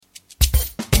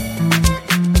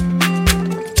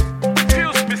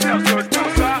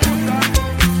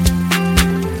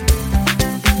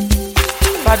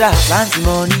Father, plenty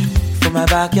money for my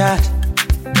backyard.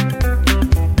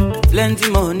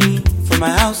 Plenty money for my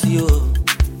house, yo.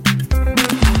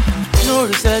 No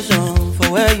recession for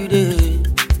where you dey.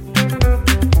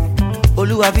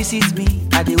 Oluwa visit me,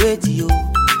 I dey wait, yo.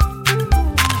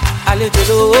 Àlejò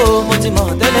lówó, mo ti mọ̀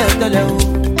tẹ́lẹ̀ tẹ́lẹ̀ o.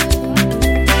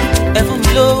 Ẹ fún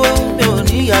mi lówó, mi ò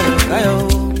ní ìyàwó káyọ̀ o.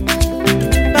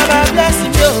 Baba bless me,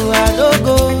 oh, I no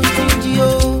go stingy,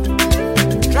 oh.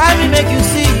 Try me make you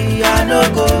see, I no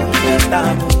go waste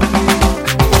time.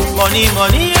 Money,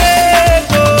 money,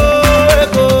 ego,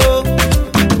 ego.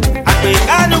 I pay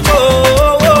Tinubu.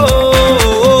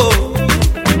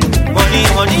 Money,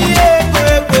 money, ego,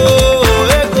 ego,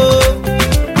 ego.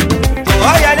 To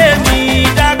all ya let me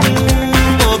that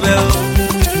mobile.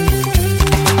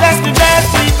 Bless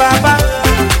me, Papa.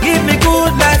 Give me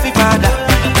good life, Father.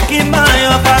 Give my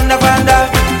fanda, fanda.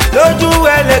 Don't do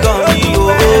well, me, oh.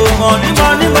 Money,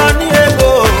 money, money, ego.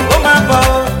 Oh, my God.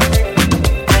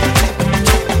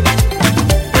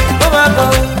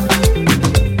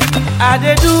 I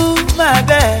dey do my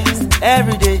best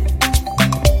every day.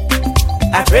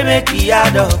 I pray make it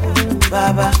add up,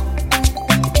 Baba.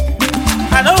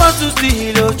 I don't want to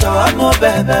see lo jọ̀wọ́ mo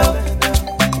bẹ̀bẹ̀ o.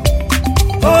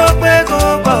 Ó pé kó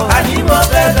pọ̀, àní mo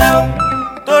bẹ̀bẹ̀ o.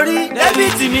 Torí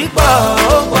débìtì mi pọ̀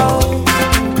ó pọ̀ o.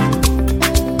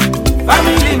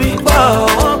 Family mi pọ̀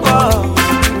ó pọ̀.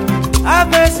 Have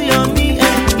mercy on me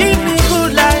and give me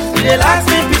good life. It dey last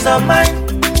me peace of mind.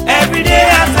 Every day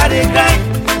as I dey grind.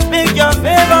 Make your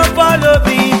favor follow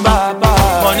me, Baba.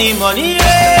 Money, money,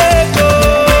 ego,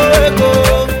 ego.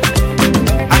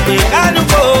 I pay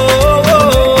Tinubu.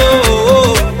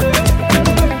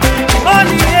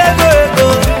 Money, ego, ego.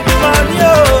 Money,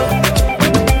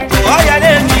 oh. Oh, yeah,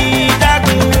 let me that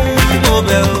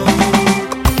mobile.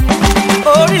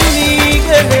 Orí mi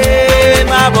kéré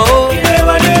máa bọ̀ ó. Ilé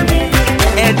wọlé mi.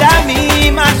 Ẹ̀dá mi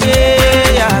máa ṣe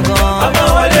yàgàn. Ọmọ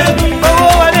wọlé mi. Owó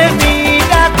wọlé mi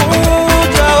dákun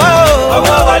jọ̀wọ́.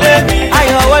 Owó wọlé mi.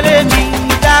 Ayọ̀ wọlé mi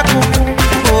dákun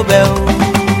mo bẹ̀ o.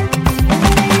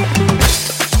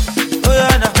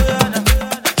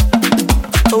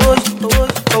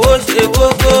 Owó ṣe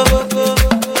kókó.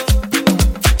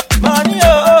 Money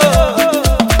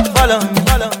follow me.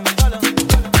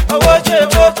 Owó ṣe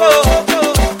kókó.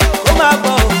 Ó máa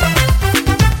bọ̀ o.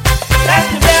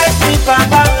 Bless me,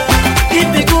 Papa. Give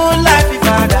me good life,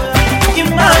 Father.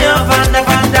 Give my young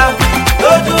fanda.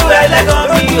 Lójú ẹlẹ́gàn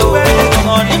mi o.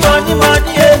 Money, money,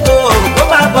 money, ego. Ó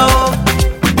máa bọ̀ o.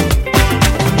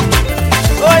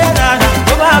 Ó yẹ nànà,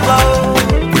 ó máa bọ̀ o.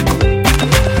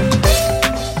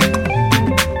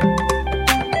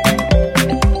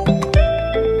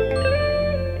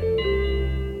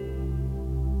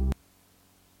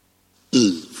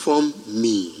 Inform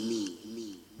me.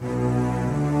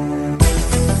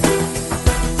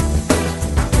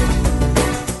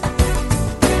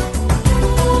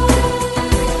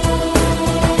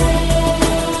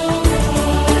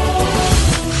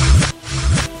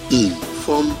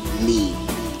 Inform me.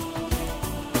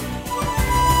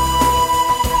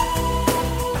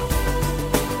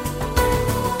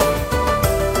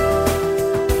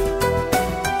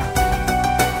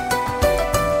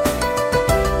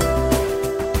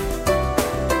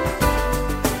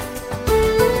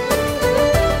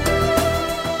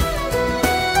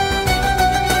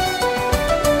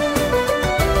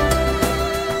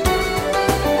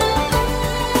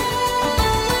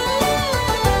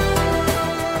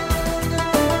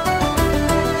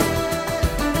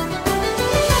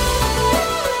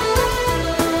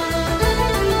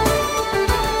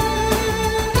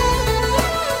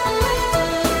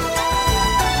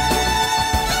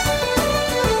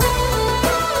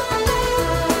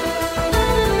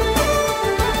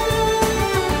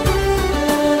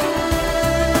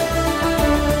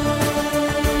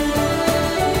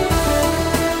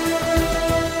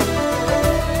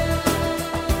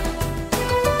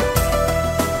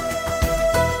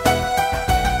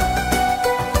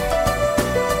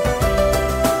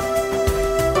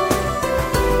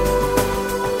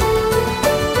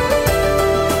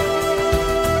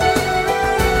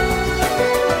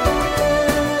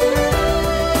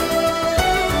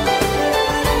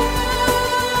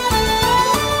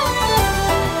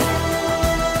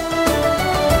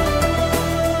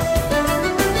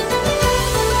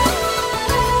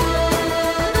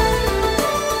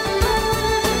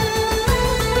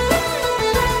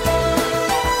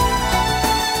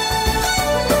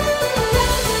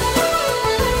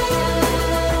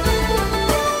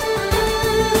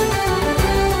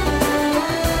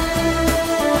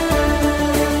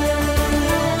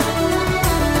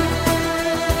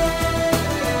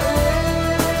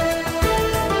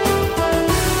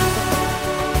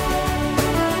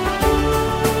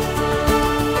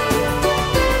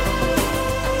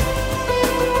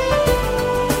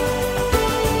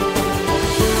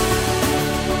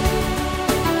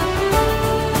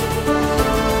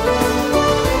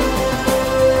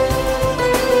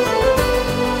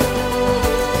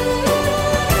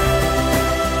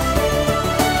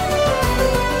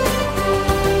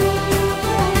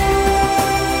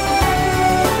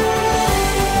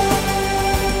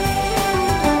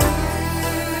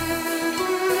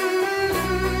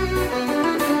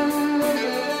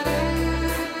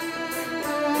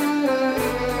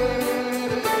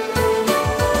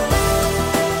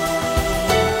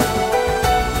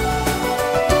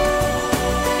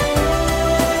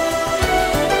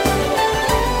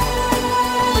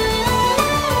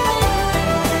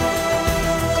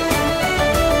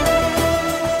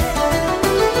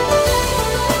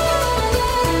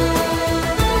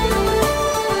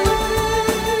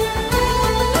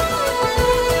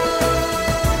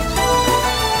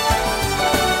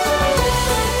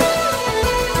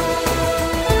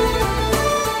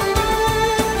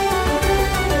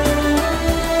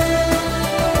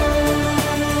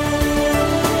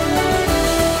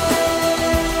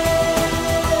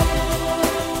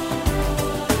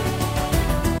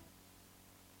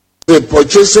 the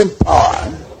purchasing power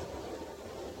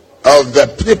of the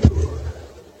people,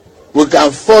 we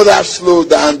can further slow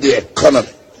down the economy.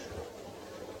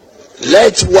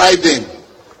 Let's widen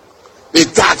the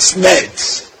tax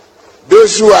net.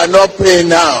 Those who are not paying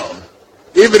now,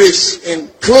 if it is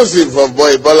inclusive of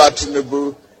Bola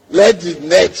Tinubu, let the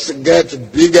net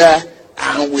get bigger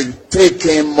and we'll take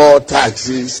in more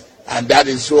taxes, and that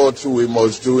is what we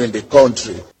must do in the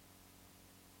country.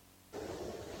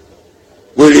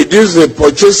 We reduce the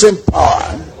purchasing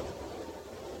power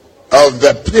of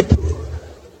the people,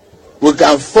 we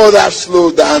can further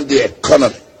slow down the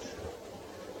economy.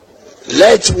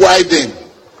 Let's widen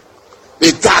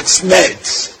the tax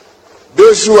net.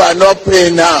 Those who are not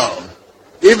paying now,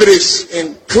 if it is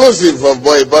inclusive of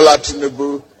Bola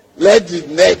Tinubu, let the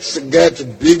net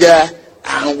get bigger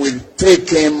and we'll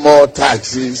take in more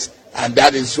taxes, and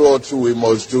that is what we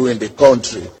must do in the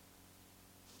country.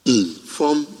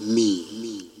 Inform me.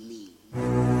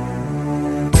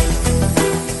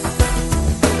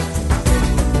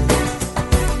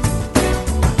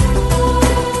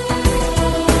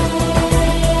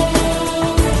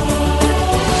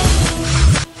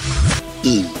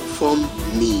 Inform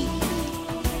me.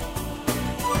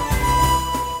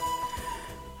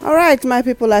 All right, my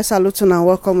people, I salute you and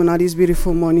welcome on this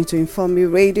beautiful morning to Inform Me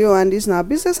Radio, and this now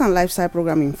business and lifestyle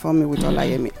program Inform Me with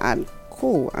Olayemi and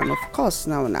Co. And of course,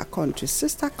 now in our country,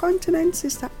 sister continent,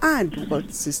 sister and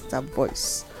but sister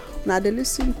voice. Now they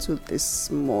listen to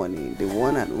this morning, the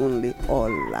one and only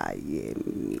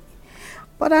Olayemi.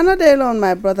 But I know they alone,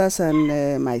 my brothers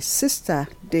and my sister.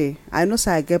 I know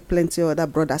say I get plenty of other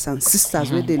brothers and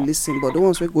sisters where they listen, but the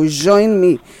ones who go join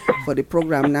me for the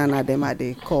program now, them are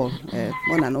they call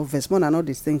more than obvious, more than all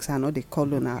these things I know they call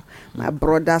now my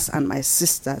brothers and my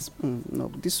sisters.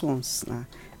 No, these ones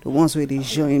the ones where they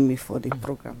join me for the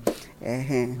program.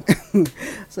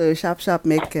 So sharp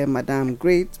make Madam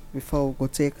great before we go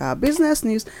take our business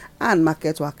news and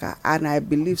market worker, and I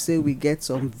believe say we get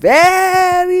some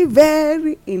very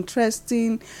very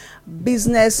interesting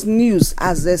business news,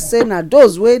 as they say now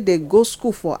those where they go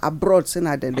school for abroad say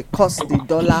now then they cost the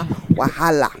dollar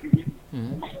wahala.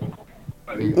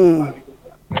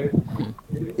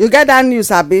 You get that news,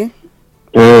 Abi?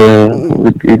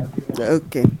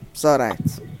 Okay, it's all right.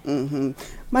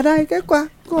 Madam Ikekwa,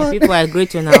 go on. People are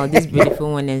great to now this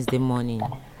beautiful Wednesday morning,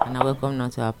 and I welcome now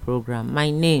to our program. My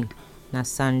name is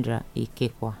Sandra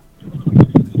Ikekwa.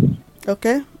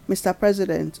 Okay, Mr.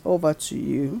 President, over to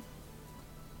you.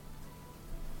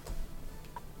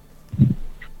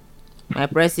 My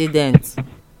president.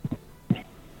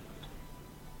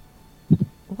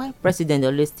 Why president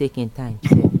always taking time?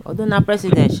 Although not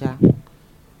president, sha.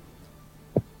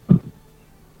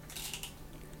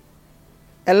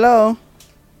 Hello,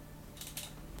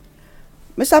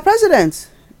 Mr. President.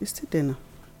 You still there now?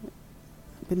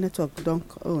 The network don't.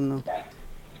 Oh no.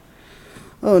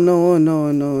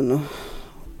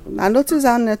 I notice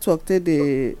our network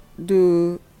they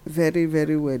do very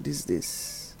very well these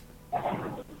days.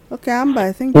 Okay, Amber,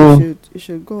 I think you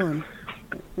should go on.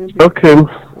 Maybe okay.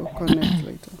 We'll connect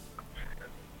later.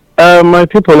 My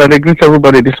people, I greet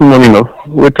everybody this morning.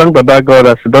 We thank Baba God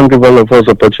as He don't give all of us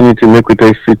opportunity to make we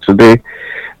take seat today.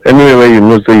 Anywhere you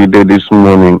know say you did this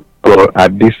morning or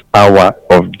at this hour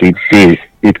of the day,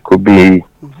 it could be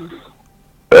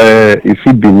if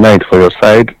it be night for your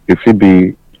side, if it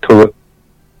be to.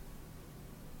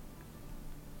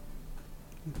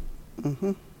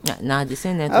 Now the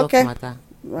same network matter.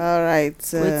 All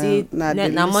right.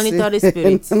 Now monitoring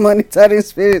spirit. Monitoring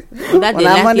spirit.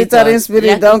 Now monitoring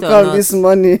spirit don't come this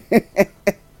morning.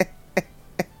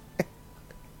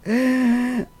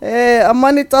 A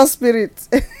monitor spirit.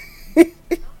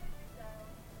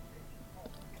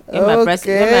 Let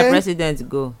my president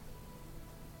go.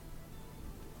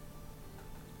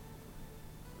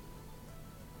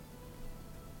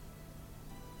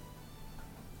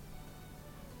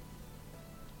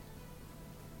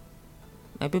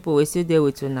 My people, we still there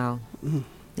with you now.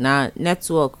 Now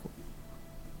network.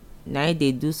 Now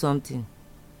they do something.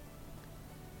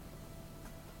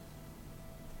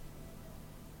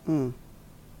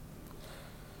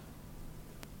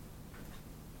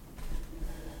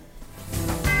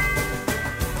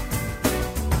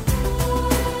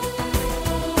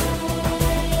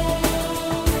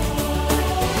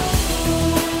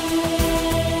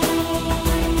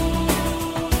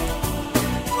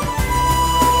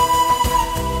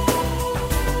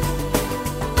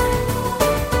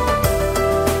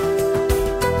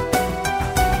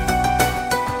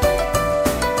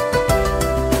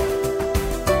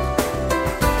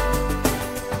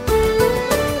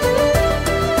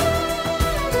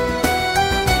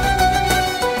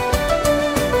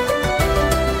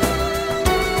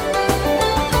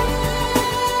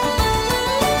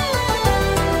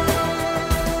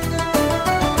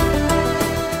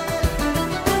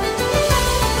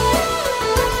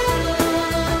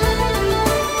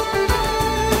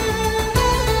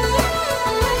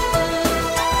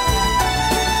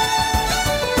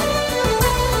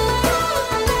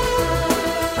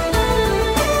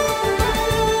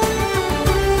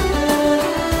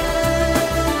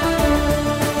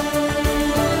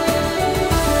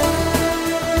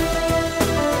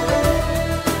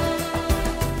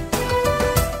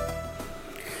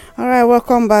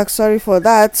 welcome back. Sorry for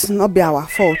that. Not be our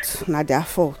fault, not their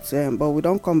fault. But we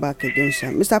don't come back again, sir.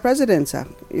 Mr. President, sir,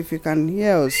 if you can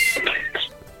hear us,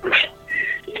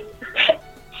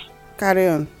 carry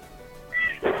on.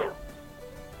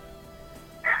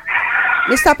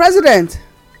 Mr. President.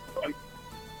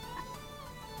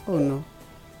 Oh no.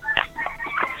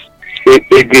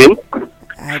 Again?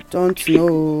 I don't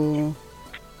know.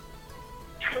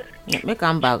 Yeah, make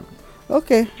am back.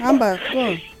 Okay, I'm back. Go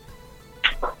on.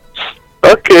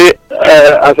 Okay,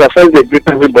 as I first greet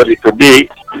everybody today,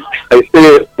 I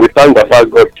say we thank the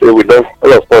fact God say we don't,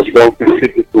 all of us don't see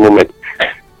this moment.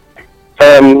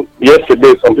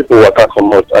 Yesterday some people were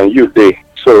come out and you day,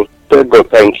 so tell God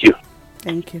thank you.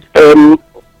 Thank you.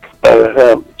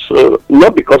 So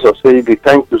not because of say the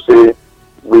thank to say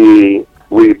we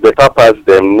better pass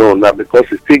them, no, not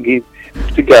because it still give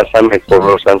assignment for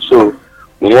us, and so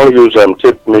we want use them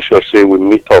to make sure say we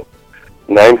meet up.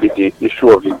 Now be the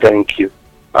issue of the thank you.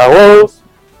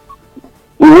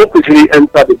 We will quickly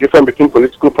enter the difference between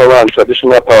political power and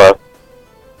traditional power.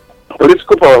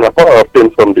 Political power and power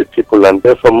obtained from the people and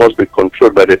therefore must be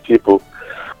controlled by the people.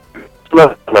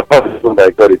 Not a power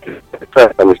by God, it is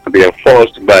to be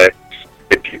enforced by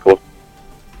the people.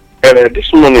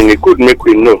 This morning it could make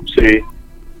we know, say,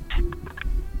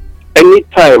 any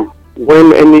time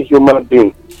when any human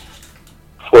being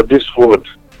for this world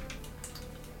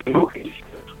look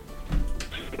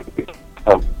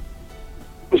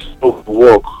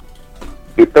work,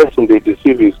 the person they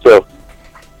deceive himself,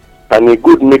 and it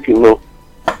good make you know,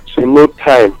 say no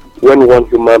time when one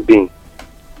human being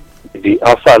the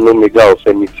alpha and omega of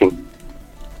anything.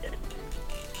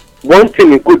 One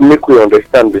thing it could make we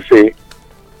understand, they say,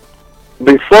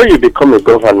 before you become a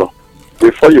governor,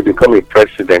 before you become a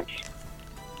president,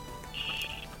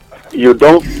 you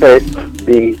don't set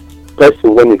the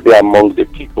person when it's there among the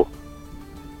people.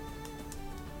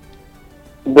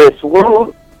 There's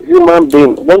one human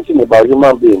being, one thing about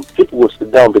human beings, people will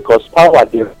sit down because power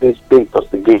they face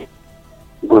us again.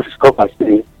 Go discover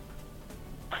say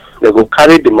they go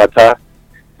carry the matter,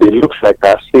 it looks like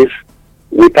as if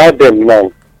without them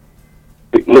now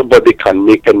nobody can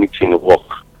make anything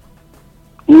work.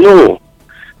 No.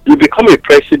 You become a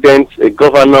president, a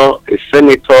governor, a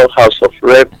senator, House of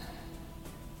Rep.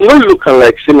 No looking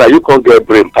like say now you can't get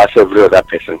brain past every other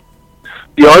person.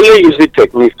 You only use the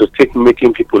techniques to take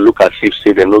making people look as if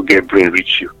say they no get brain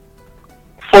reach you.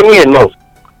 Funny enough,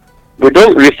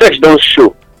 research don't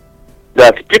show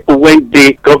that people when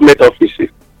they government offices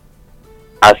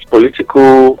as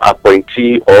political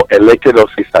appointee or elected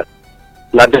officers,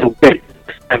 now then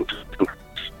time to do.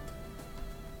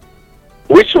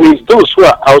 Which means those who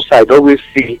are outside always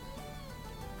see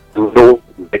know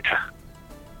better.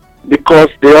 Because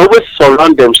they always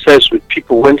surround themselves with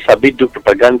people when sabi do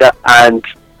propaganda and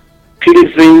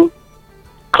pleasing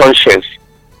conscience,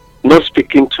 not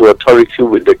speaking to authority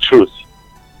with the truth.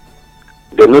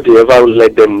 They know they ever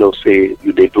let them know say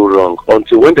you they do wrong.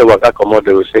 Until when they work come out,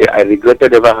 they will say, I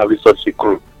regretted ever having such a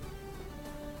crew.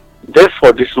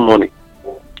 Therefore this morning,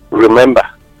 remember,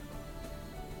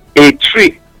 a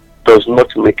tree does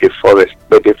not make a forest,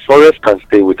 but a forest can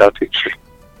stay without a tree.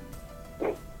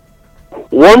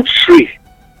 One tree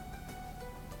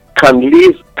can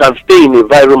stay in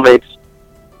environment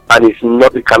and it will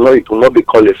not be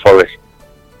called a forest.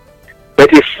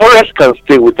 But a forest can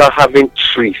stay without having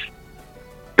trees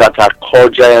that are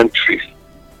called giant trees.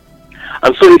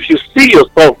 And so if you see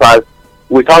yourself as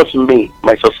without me,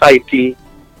 my society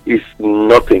is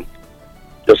nothing.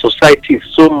 The society is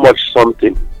so much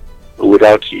something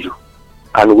without you.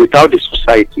 And without the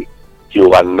society,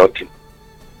 you are nothing.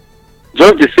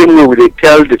 Just the same way they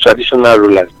tell the traditional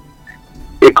rulers,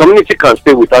 a community can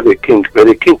stay without a king, but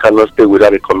a king cannot stay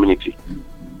without a community.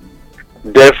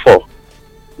 Therefore,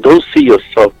 don't see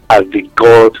yourself as the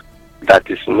God that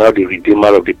is now the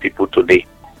redeemer of the people today.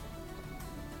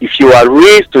 If you are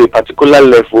raised to a particular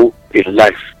level in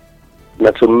life,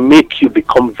 that will make you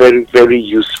become very, very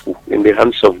useful in the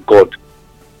hands of God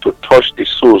to touch the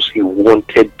souls He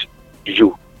wanted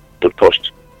you to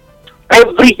touch.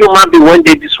 Every human being one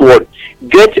day this world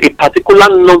gets a particular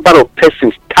number of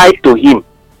persons tied to him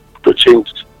to change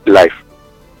life.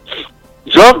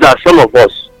 Just that some of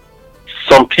us,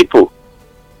 some people,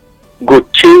 go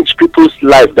change people's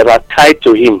lives that are tied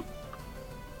to him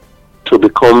to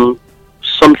become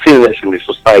something else in the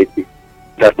society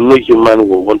that no human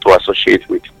will want to associate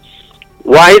with.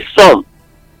 Why some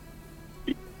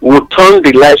will turn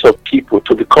the lives of people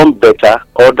to become better,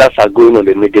 others are going on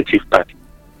the negative path.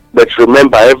 But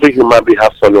remember, every human being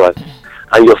has followers,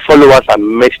 and your followers are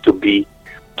meant to be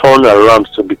turned around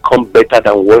to become better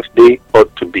than what they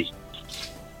ought to be.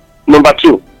 Number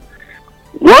two,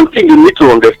 one thing you need to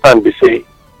understand be say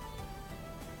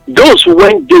those who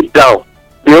went deep down,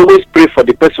 they always pray for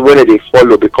the person when they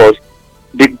follow, because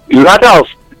the ladder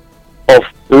of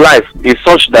life is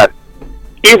such that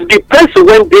if the person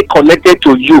when they connected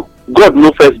to you, God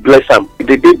no first bless them, it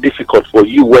is difficult for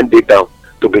you when they down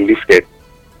to be lifted.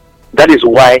 That is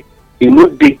why it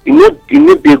not be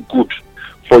good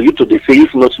for you to say,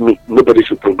 if not me, nobody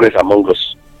should progress among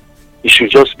us. It should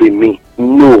just be me.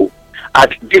 No.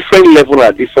 At different level,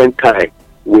 at different time,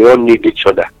 we all need each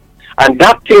other. And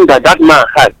that thing that man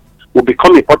had will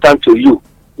become important to you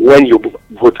when you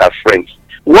both are friends.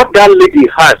 What that lady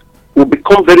has will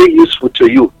become very useful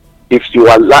to you if we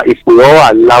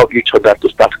all allow each other to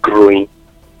start growing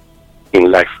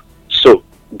in life. So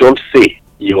don't say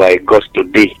you are a God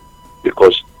today,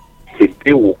 because the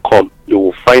day will come, you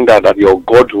will find out that your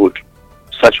godhood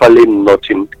is actually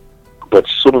nothing but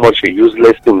so much a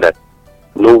useless thing that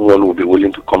no one will be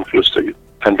willing to come close to you.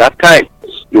 And that time,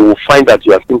 you will find that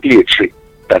you are simply a tree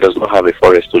that does not have a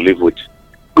forest to live with.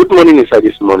 Good morning, inside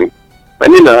this morning. My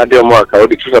name is Adio Mark. I will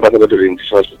be true about the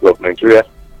indigenous people of Nigeria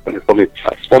on the public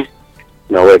platform.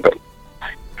 Now we're done.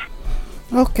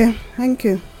 Okay, thank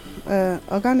you.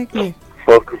 Organically.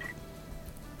 Welcome.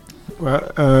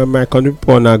 Well, my country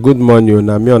people, good morning.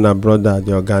 Na me and my brother,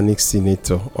 the organic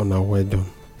senator, on our way done.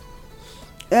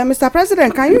 Mr.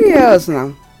 President, can you hear us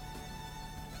now?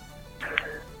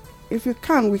 If you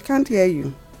can, we can't hear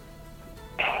you.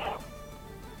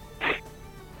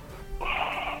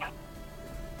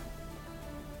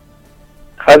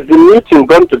 Has the meeting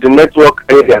gone to the network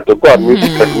area to go and meet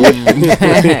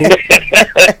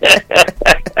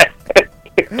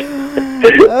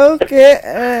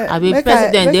Okay. I be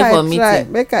president there for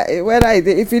meeting.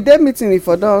 If you dey meeting, if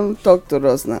I don't talk to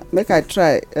us now, make I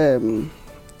try.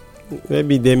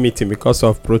 Maybe they meeting because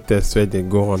of protests where they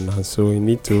go on, and so we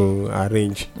need to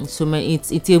arrange. So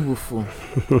it's table full.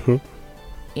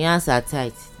 Hands are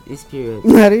tight this period.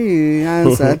 Marie,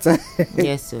 answer.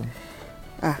 Yes, sir.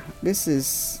 This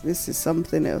is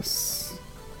something else.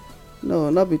 No,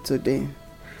 not be today.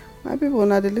 My people,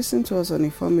 now they listen to us on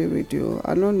Informe Radio.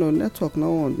 I don't know, network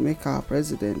no one make our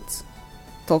president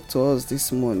talk to us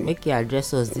this morning. Make you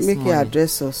address us this morning. Make you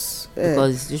address us.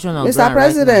 Because institution of Mr.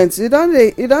 President,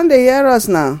 right, you don't hear us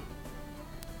now.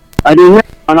 I didn't hear.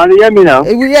 Can you hear me now?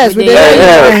 Yes, we hear you.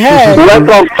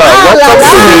 Welcome, sir.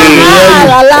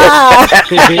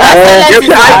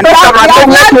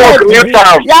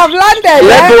 You have landed.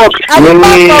 Are you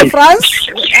back from France?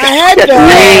 I heard the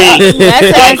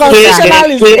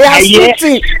constitutionalist.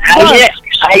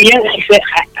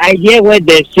 I hear what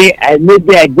they say.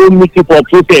 Maybe I go meet you for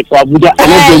protest for Abuja.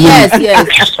 Yes.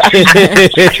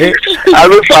 I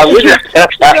will Abuja.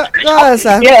 Go,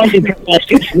 sir.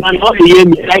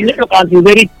 I never can be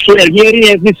very clear hearing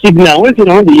every signal. Once you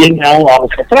know the end now, I was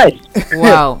surprised.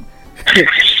 Wow.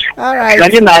 All right. I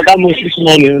didn't know that much this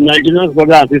morning. Nigerian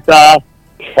brother and sister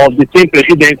of the same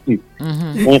presidency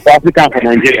in Africa and for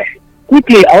Nigeria.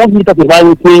 Quickly, I want to talk about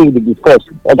one thing we discussed.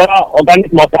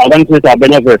 Organic matter, organic matter,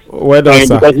 benefits. Well done,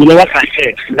 sir. Because you never can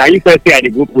share. Now you first say I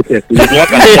go protest. You never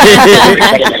can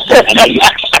share.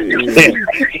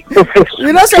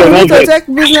 You know, so we need to take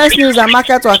business news and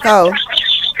market to account.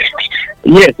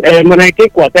 Yes, when I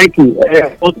take what, thank you.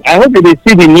 I hope they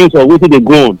see the news of what they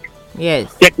go on.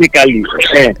 Yes. Technically,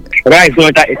 rice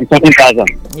don't enter 80,000.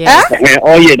 Yes.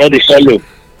 Oh yeah, that they follow.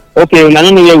 Okay, I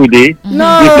don't know where we dey.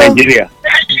 No. This Nigeria.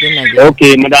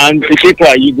 Okay, madam, the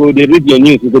paper you go, they read your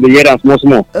news, you go, they hear them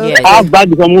small. Yes. Half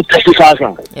bag is almost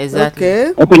 40,000. Exactly.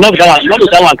 Okay, not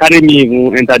that one carry me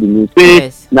even enter the news. Say,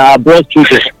 Yes. now abroad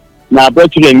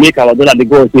children make our dollar, they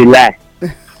go and say lie.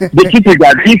 The truth is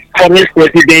that this current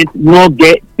president no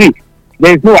get, see,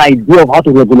 there is no idea of how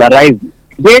to regularize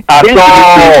At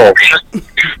all.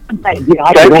 Thank you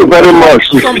very much.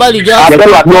 Somebody just sit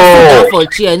down for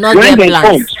chair, not when get they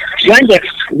plans.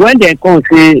 when they come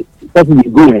say subsidy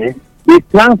go, they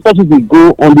plan subsidy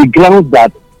go on the grounds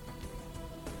that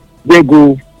they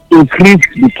go increase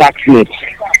the tax rate,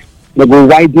 they go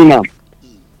widen up,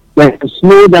 they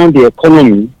slow down the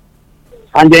economy,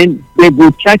 and then they go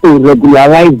try to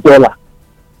regularize dollar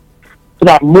so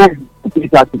that more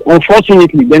people.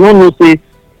 Unfortunately, they don't know say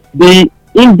the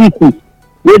indices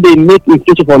wey dey make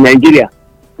inflation for Nigeria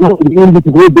no be the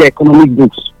indices wey dey economic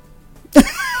books.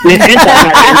 They enter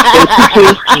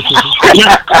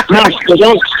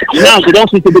now they don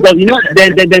see because you know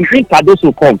dem bring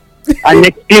Cardoso come, an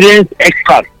experienced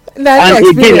expert. that's And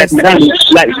again, he's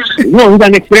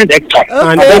an experienced expert.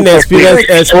 And inexperienced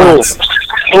experts.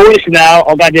 Always now,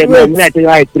 I tell you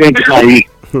how experienced man is.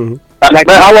 Like,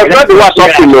 I was not the one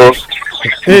talking, though.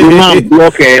 The man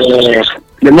block,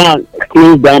 the man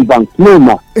close down banks. No,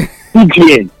 ma.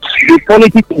 CBN, the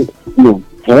politics, no.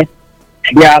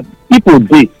 There are people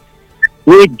there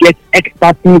who get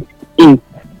expertise in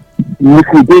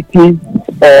liquidating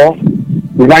or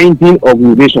winding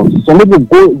organizations. Some people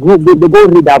go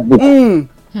read that book.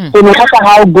 So no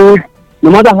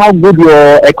matter how good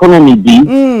your economy be,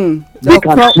 they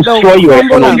can destroy your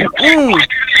economy.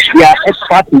 They are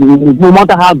experts in no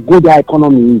matter how good their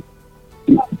economy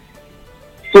is.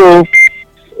 So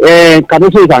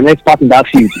Kadoso is an expert in that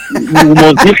field. You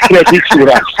must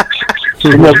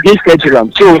give credit to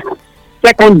them. So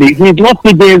secondly, he is not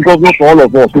CBN governor for all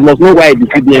of us. We must know why he is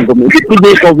CBN governor. He is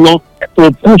CBN governor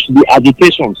to push the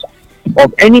agitations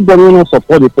of anybody who wants to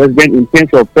support the president in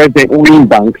terms of president owning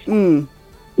banks. And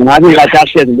having larger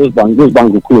shares in those banks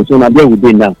will close. So now there we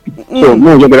be now. So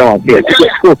no job around here.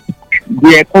 So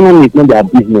the economy is not their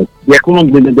business. The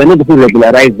economy, they're not going to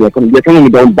regularize the economy. The economy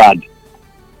don't bad.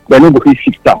 They're not going to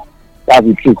fix them. That's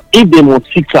the truth. If they must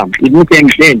fix them, it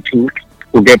means them to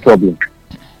get problems.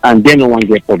 And then no one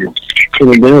get problems. So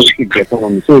they don't fix the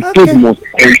economy. So trade must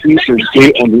continue to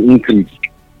stay on the increase.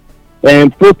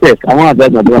 Protest, I want to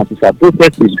advise my brother and sister.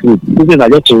 Protest is good. Protest are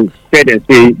just to spread and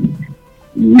say,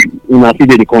 in our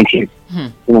city, the country.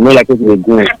 Not like it will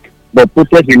go. But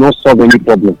protest will not solve any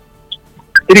problem.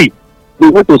 3, we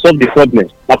want to solve the problem.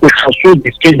 Like to show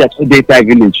the strangers who they inside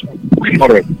village,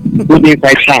 forest, who they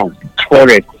inside town,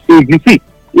 forest. So if you see,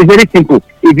 it's very simple.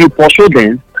 If you pursue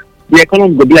them, the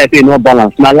economy will be like say no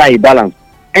balance, not like balance.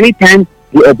 Anytime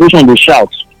the opposition will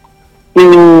shout,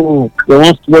 so they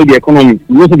want to spoil the economy.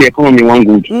 Most of the economy want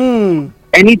good.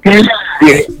 Anytime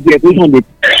the opposition they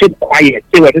keep quiet,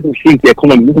 say we're trying to fix the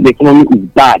economy. Most of the economy is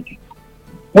bad.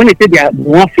 When they say they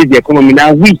want to fix the economy,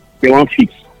 now they want to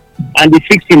fix. And the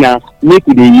fixing now make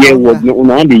with the year word, no,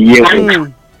 not the year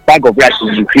word. Bag of rice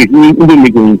will increase, even they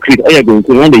go increase, oil go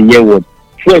increase, not the year word.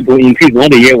 Fuel go increase, not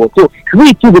the year word. So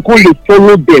we too because they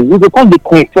follow them, we become the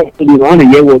comfort to the not the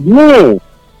year word. No.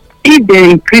 If they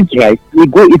increase rice, we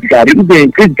go eat garri. If they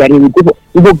increase garri,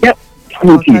 we go get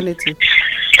alternative.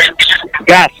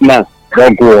 Gas now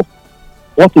don't go up.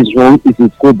 What is wrong is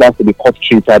to go back to the cut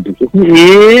tree service.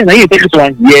 Yeah, now you take this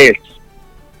one, yes.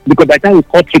 Because by the time we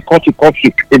cut it,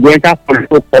 they go enter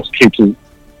for cost tree.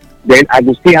 Then I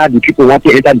will see how the people want to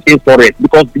enter the same forest.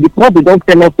 Because they don't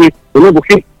tell us they don't go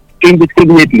fix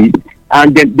indiscriminately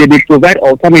and then they provide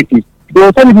alternatives. The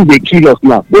alternatives they kill us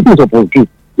now. What is supposed to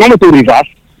do? You want to reverse?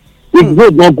 If the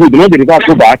road not good, you know the reverse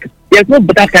go back. There's no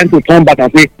better time to turn back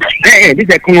and say, hey, this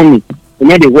economy, you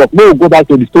know they work. We will go back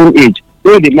to the stone age.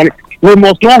 We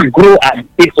must not grow at the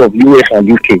pace of US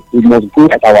and UK. We must grow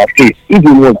at our pace. If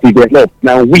we must develop,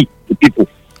 now we, the people,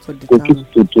 continue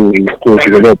to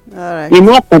develop. Right. We're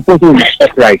not composing with the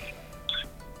price.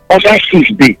 Other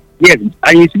things they, yes,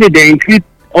 and you see that they increase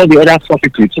all the other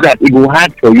substitutes so that it will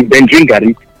hard for you, then drink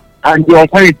garri, and the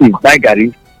alternative, buy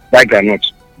garri, buy granite.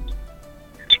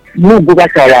 No go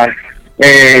back to our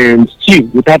stew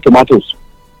without tomatoes.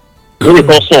 What they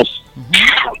call sauce.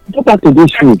 Go back to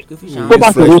this food. Go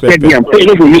back to roasted yam.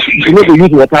 You know to use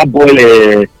water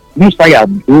boil. Use fire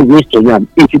roast yam.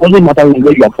 It doesn't matter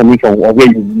where you are coming from or where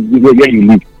you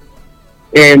live.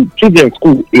 Children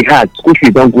school school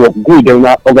fees don't go up. Go they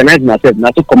will organize themselves.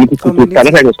 Now to community school.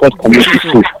 That's why it was called community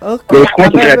school. They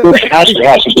come together to house to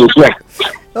house to go.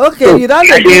 Okay, you don't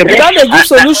give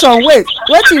solution. Wait,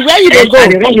 where you dey go? I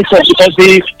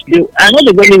know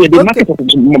the way the market of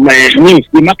news,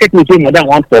 the market news more than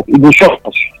one talk. It will shock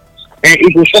us.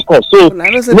 It will shock us. So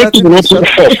make people not to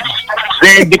shock.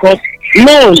 Because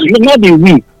no, not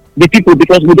the people,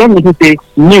 because we don't want to say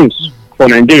news for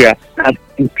Nigeria has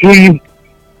increased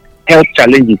health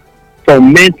challenges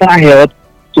from mental health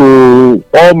to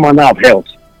all manner of health,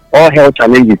 all health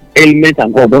challenges, ailments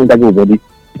and all don't touch everybody.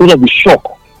 Because of the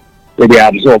shock that they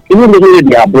absorb. Even though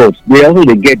they are abroad,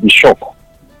 they get the shock.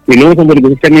 You know, somebody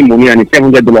goes to send me money and it's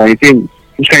 $700 and he saying,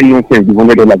 which kind of nonsense, the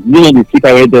 $100. You know, the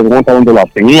 $600,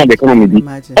 $1,000 thing. You know, the economy.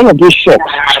 All of those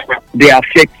shocks, they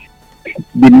affect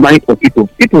the mind of people.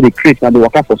 People they create and they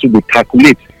work out for so they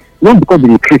calculate. Not because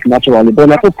they create naturally,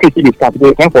 but also create they start. They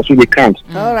work for so they can't.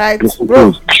 All right,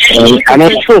 bro. And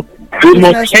also, we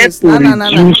must help to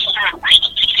reduce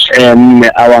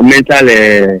our mental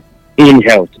ill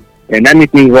health. And that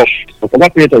makes me rush. So for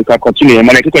that period, you can continue. And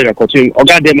when I can continue, or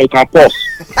God, you can pause.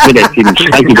 So they finish.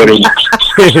 Thank you very much.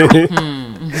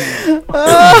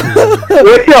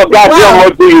 What's your God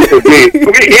want to do you today?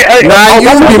 Now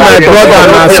you be my brother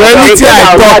now. So anything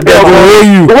I talk, they will hear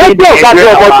you.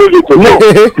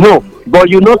 No. But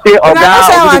you know, say Una no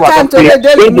say our time to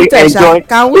dey limited sha.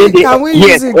 Can we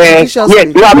use it judiciously?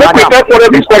 Yes, you are making this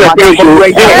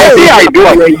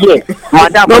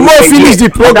madam. No more finish the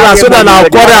program so that our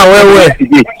quarrel well.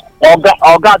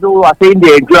 Oga do are saying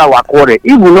they enjoy our quarrel. If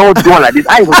we no do like this,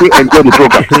 I will say enjoy the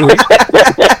program.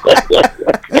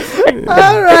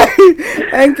 All right,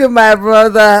 thank you, my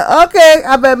brother. Okay,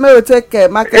 I bet me will take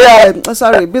market.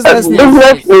 Sorry, business news.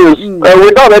 Business news. We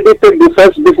don't already take the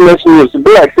first business news.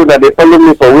 Be like so that they follow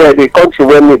me for where the country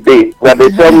where me dey. That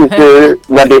they tell me say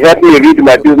that they help me read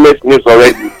my business news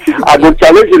already. I go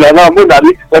challenge you now. More than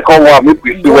the second one, make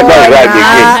we see whether I right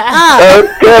again.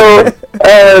 Okay.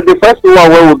 The first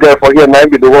one where we get for here might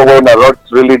be the one where we not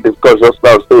really discuss just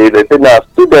now. Say they say now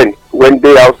students when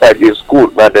they outside the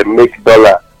school now they make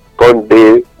dollar.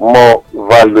 They more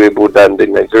valuable than the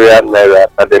Nigerian naira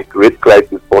and then create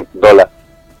crisis for dollar.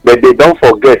 But they don't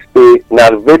forget, say,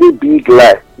 now very big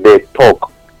lie they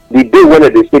talk. The day when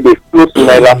they say they float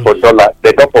naira for dollar,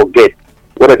 they don't forget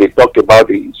when they talk about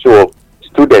the issue of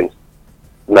students.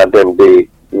 Now them they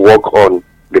work on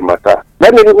the matter.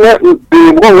 Then the one we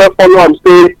follow and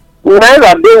say,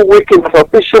 naira they working as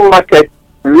official market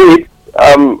rate.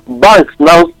 Banks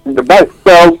now, the bank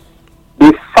sells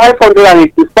the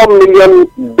 $584 million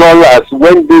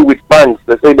when they with banks,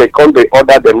 they say they can't they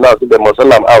order them now, so they must sell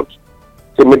them out.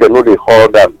 So me they know they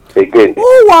hold them again.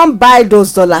 Who won't buy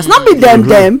those dollars? Not be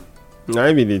them.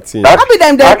 Not be the thing. Not be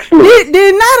them. The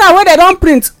naira where they don't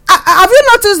print. Have you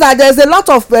noticed that there's a lot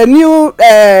of new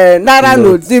naira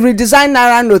notes, the redesigned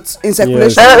naira notes in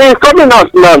circulation? Yes. It's coming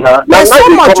out now. There's so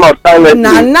much.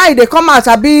 Now they come out.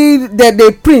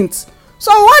 They print.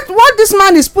 So what this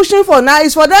man is pushing for now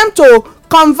is for them to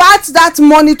convert that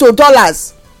money to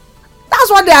dollars. That's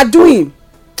what they are doing.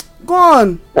 Go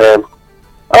on. Okay.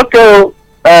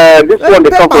 This one they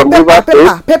come from River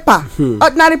State. Paper.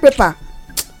 Ordinary paper.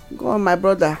 Go on, my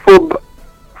brother.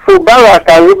 Fubarak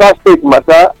and River State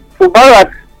matter.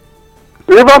 Fubarak,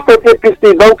 River State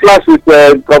APC don't clash with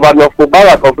Governor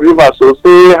Fubarak of Rivers. So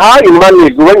say how you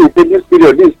manage when you take this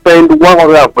period, you spend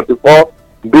 144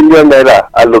 billion naira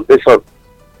allocation.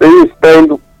 So you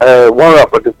spend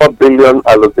 144 billion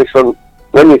allocation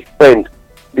when you spend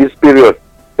this period.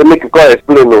 So make you go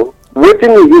explain no.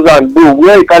 Waiting you use and do,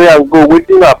 where you carry and go,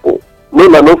 waiting happen. No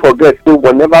man don't forget, so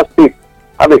whenever state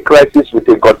have a crisis with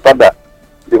a godfather,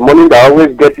 the money that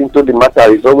always get into the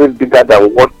matter is always bigger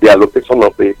than what the allocation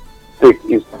of a state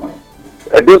is.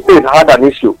 This state had an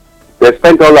issue. They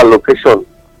spent all allocation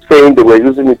saying they were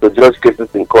using it to judge cases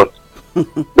in court. But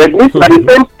this at the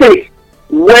same state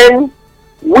when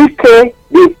Wike,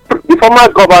 the former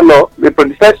governor, the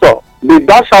predecessor, they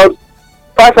dash out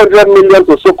 500 million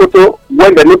to Sokoto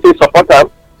when they need to support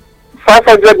them,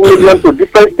 500 million to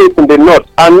different states in the north,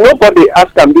 and nobody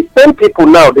asked them. The same people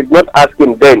now did not ask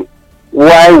him then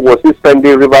why was he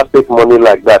spending River State money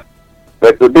like that.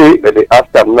 But today they ask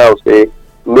them now, say,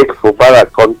 make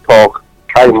Fubarak come talk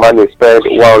how money spend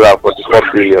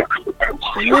 144 billion.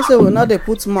 You know, so we not they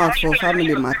put mouth for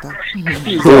family matter.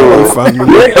 No,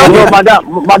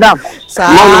 madam. Sir?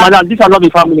 No, madam, this will not be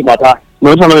family matter.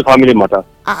 No, this will not be family matter.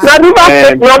 Now,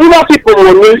 River people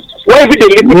money. Why if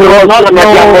they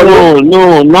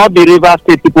No, not the River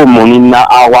State people money. Now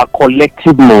our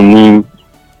collective money.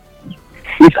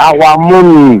 It's our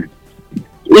money.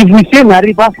 If we say na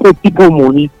River State people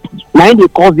money, now they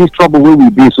cause this trouble where we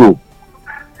be so.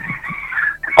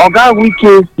 Oga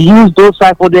Wike use those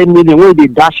 500 million when they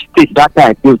dash state that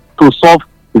time to solve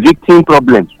victim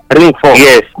problem. Rainfall.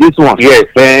 Yes. This one. Yes.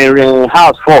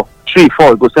 House 4, 3,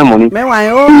 4 go send money.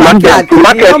 Meanwhile,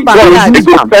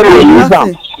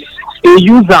 He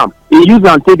use them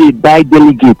till they buy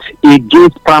delegates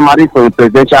against primary for the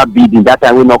presidential bidding. That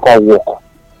time we not call work.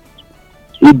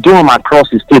 He do them across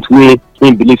the state where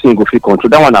he believes in go free control.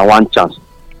 That one I want chance.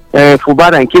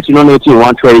 Fubara, in case you don't know what you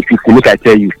want to make I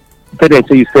tell you. Tell them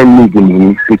say you send me the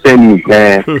money, you send me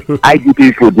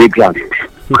IDP for the grant.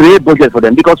 Create budget for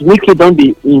them because Wiki don't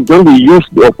be use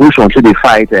the operation to they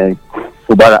fight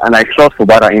Fubara, and I trust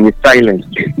Fubara in his silence.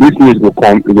 This news will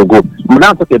come, it will go. We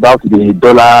now talk about the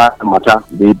dollar matter,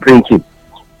 the printing.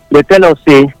 They tell us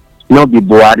say not the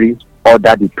Buhari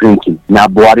order the printing. Now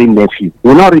Buhari nephew.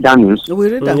 We not read that news. We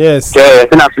read that. Yes.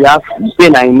 Then after ask, say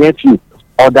na nephew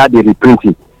order the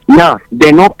reprinting. Now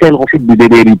they not tell us it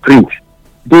they reprint.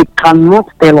 They cannot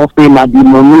tell us say na the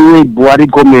money Buhari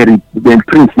government then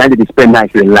print now they spend now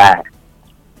is a lie.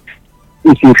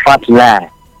 It's a fat lie.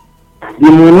 The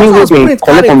money wey they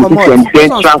collect from people then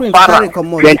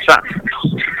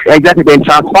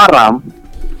transfer am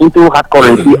into hard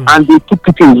currency and they keep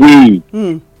it away.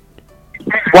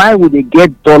 Why would they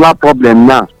get dollar problem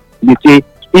now? They say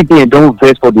CBN don't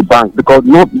vex for the bank because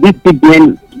no this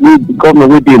CBN the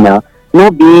government wey dey now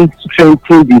no being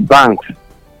strengthen the banks.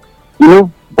 You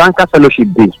know, banker fellowship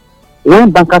dey.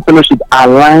 When banker fellowship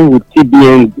align with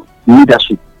CBN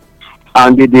leadership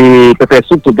and they pepper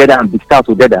soup together and big start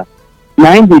together,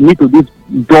 now they need to this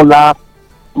dollar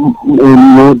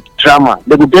drama.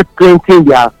 They will get plenty in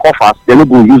their coffers, they no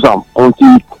go use them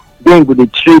until then go they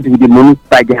trade with the money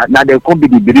by the now they come be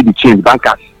the change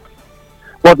bankers.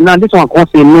 But now this one can't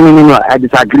say no, I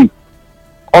disagree.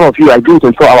 All of you, I do it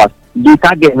in 4 hours. The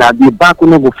target now the bank will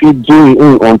not go feel doing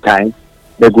it on time,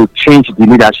 they go change the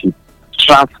leadership,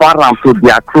 transfer them to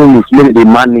their cronies, maybe they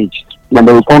manage, and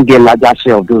they will come get larger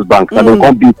share of those banks, and they will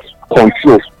come be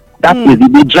controlled. That is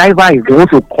the driver is they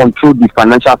want to control the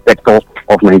financial sector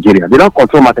of Nigeria. They don't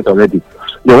control market already.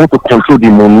 They want to control the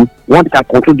money. Once they can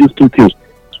control these two things,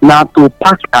 now to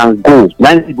pack and go.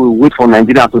 Now people wait for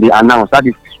Nigeria to they announce. That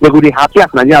is, they will be happy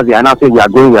as Nigerians they announce we are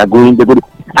going. They go.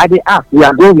 And they ask, we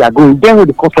are going. Then when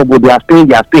the cost of what they are paying.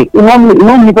 You know,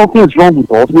 nothing is wrong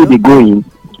with us. Where they going?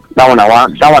 That one I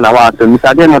want. So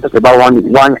Mr. Adem talk about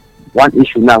one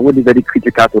issue now, which is very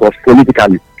critical to us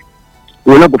politically.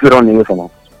 We will not go put on the for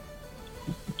now.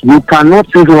 You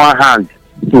cannot use one hand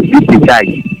to beat the child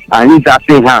and use that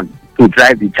same hand to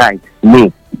drive the child.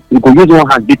 No. You can use one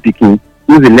hand beat the king,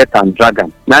 use the left hand drag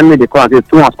him. Now they call and say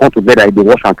 2 hands come together, they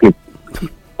wash and clean.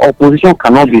 Opposition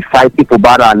cannot be fighting for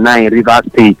Bara and 9 River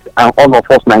State and all of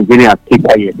us Nigerians keep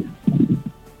quiet.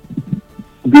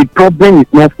 The problem is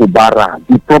not for Bara,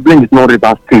 the problem is not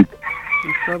River State.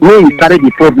 When you carry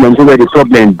the problem to where the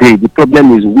problem is, the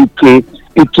problem is Wike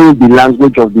speaking the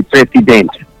language of the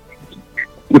president.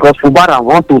 Because Fubara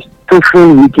want to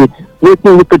strengthen Wike,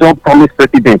 making Wike don't promise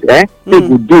president, they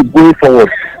would do going forward.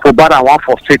 Fubara want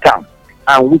for Satan,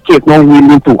 and Wike is not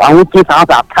willing to, and Wike's hands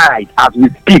are tied as we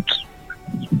speak.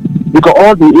 Because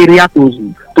all the area to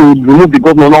remove the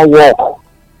government not work.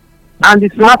 And the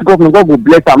smart government, God will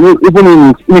bless him, even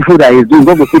in his evil that he's doing,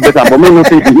 God will see better, but may not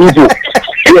say the evil.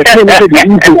 Yes, may not say the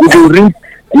evil, it will reap.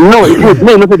 No, it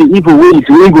may not say the evil way, it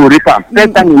will reap him.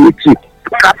 Next time you meet you,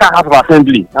 scatter half of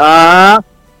assembly.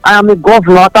 I am a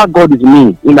governor, after God is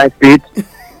me in my state.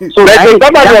 So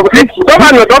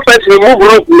governor don't first remove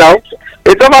roads now.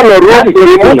 A governor road to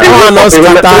remove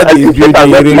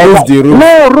the road.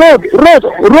 No,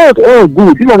 road, oh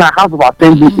good. This one I have of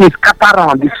assembly is scatter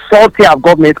around. The salty of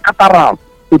government scatter around.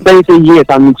 To tell you say yes,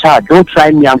 I'm in charge. Don't try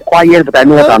me, I'm quiet, but I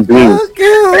know what I'm doing.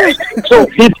 Okay. So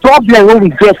the problem when we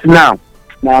get now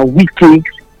Wike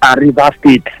and River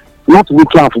State, not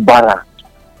Wike and Fubara.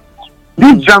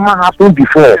 This drama happened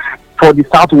before for the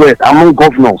Southwest among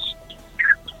governors.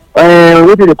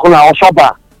 What do they call it?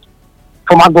 Oshoba,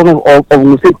 former governor of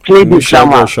say play this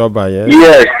drama. Oshoba,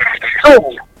 yes. So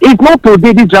it's not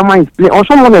today this drama is playing.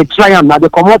 Oshoba want to try and now they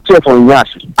come out here for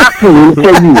Yash. Acting will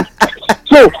tell you.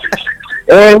 So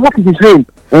what is his name?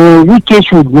 Wike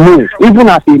should know, even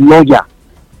as a lawyer,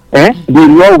 the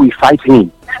law will fight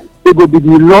him. It will be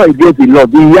the law against the law.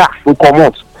 The Yash will come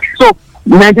out. So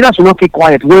Nigeria should not keep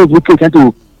quiet when we trying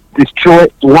to destroy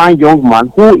one young man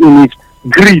who in his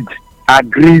greed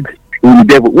agreed with the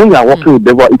devil. When you are working with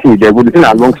the devil, eating the devil, the thing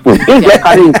are long spoon. If you are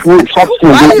carrying food, short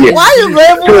spoon, why you go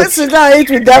able to sit down and eat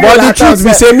with devil? But the truth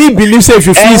be say me believe say if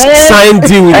you fit sign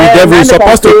deal with the devil, you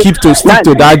supposed to stick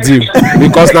to that deal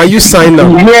because now you sign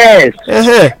am. Yes.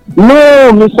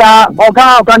 No, Mr.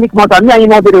 Organic Matter, me and you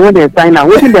not be the one they sign am.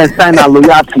 Wetin dem sign am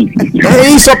loyalty.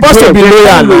 He supposed to be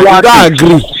loyal. You don't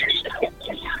agree.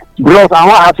 Bros, I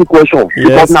want to ask you a question. Yes.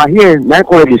 Because now here, my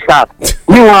already start.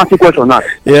 Me want to ask you a question now.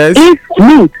 Yes. If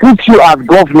me put you as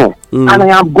governor and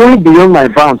I am going beyond my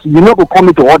bounds, you know go come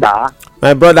me to order.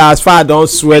 My brother, as far as I don't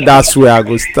swear that swear, I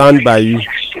go stand by you.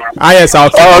 Yes, I'll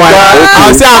keep quiet.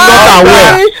 I'll say I'm not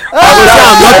aware. I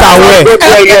will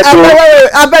say I'm not aware.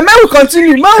 I bet we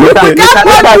continue.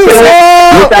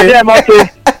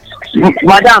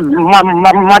 Madam,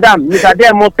 Mr.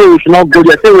 Demo say we should not go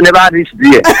there. Say we never reach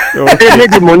there. Say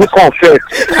make the money come first.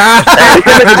 Say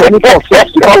make the money come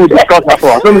first before we discuss that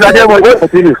one. So Mr. Demo, wait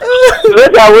continue.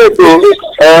 Let's wait to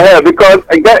because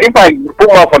if I put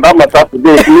more for that matter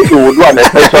today, we need to do an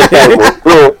extension.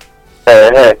 So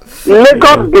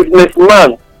Lagos businessman,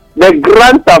 they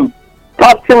grant them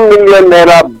 30 million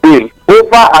naira bill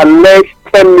over alleged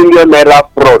 10 million naira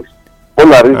fraud.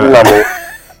 On a reasonable.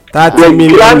 30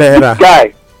 million naira.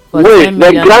 They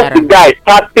grant the guy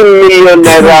 30 million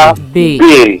naira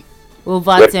bill.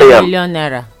 Over 10 million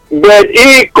naira. But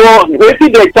he go,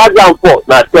 wetin they charge am for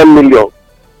na 10 million.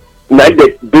 Now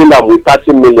they bill am with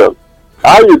 30 million.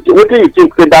 What do you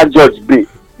think say that judge be?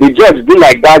 The judge be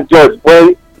like that judge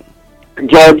when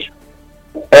Judge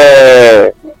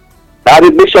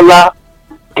Adibishola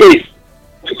case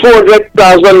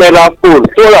 200,000 naira phone,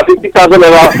 250,000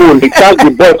 naira phone, they charge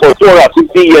the boy for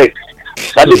 250 years.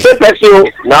 That the same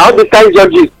person, now the kind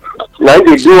judges, now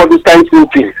they do all this kind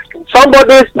of things.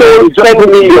 Somebody stole 10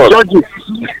 million.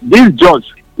 This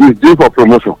judge is due for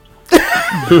promotion.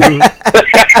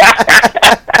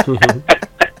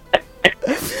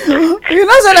 You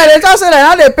know, so that they just say that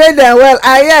now they pay them well,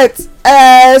 and yet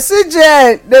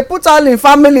CJ they put all in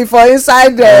family for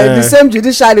inside the same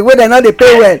judiciary where they know they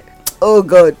pay well. Oh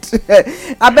God.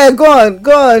 I bet go on.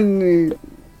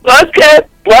 Okay,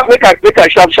 well, make a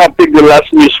sharp take the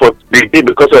last news for the day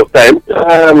because of time.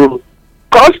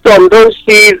 Custom don't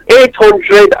seize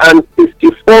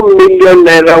 864 million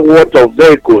naira worth of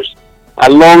vehicles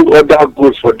along other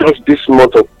goods for just this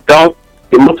month of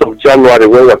the month of January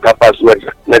when we pass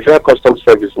Nigeria Customs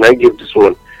Service and I give this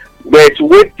one. But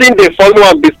waiting they follow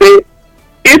up, they say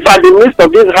if at the midst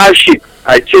of this hardship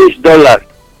I change dollars,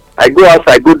 I go out,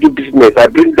 I go do business, I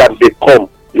bring that they come,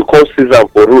 you call season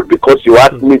for road because you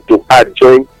asked me to add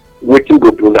join waiting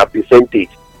go be a percentage.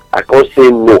 I can't say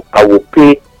no, I will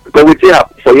pay because we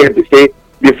happen for here they say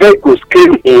the vehicles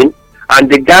came in and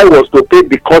the guy was to pay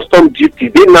the custom duty.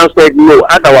 They now said no,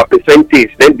 add our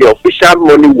percentage, then the official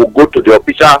money will go to the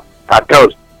official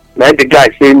account. Now the guy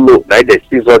say no, now they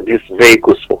seize all these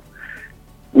vehicles for.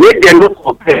 Make them not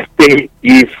forget say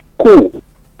if cool,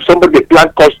 somebody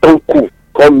plan custom cool,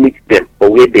 come meet them for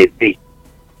where they stay.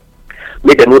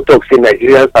 Make them not talk say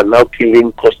Nigerians are now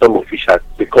killing custom officials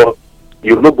because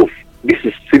you know this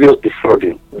is serious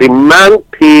defrauding. The man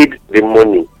paid the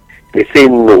money. They say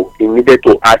no, he needed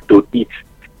to add to it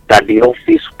that the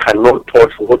office cannot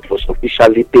touch what was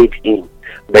officially paid in,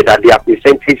 but that their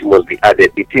percentage must be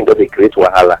added. The thing that they create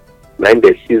wahala. Now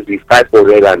they seize the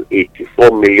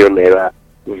 584 million naira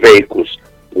vehicles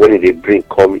when they bring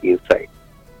come inside.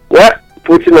 What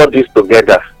putting all this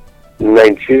together,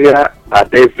 Nigeria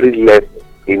at every level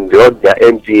in all their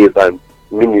MGAs and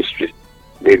ministries,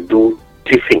 they do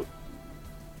thieving.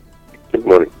 Good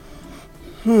morning.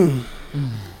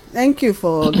 Thank you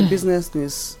for the business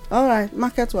news. All right,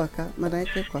 market worker, Madam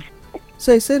Ikekwa.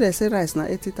 So you say they say rice now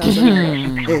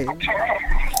 80,000.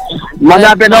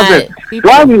 Madam Benove,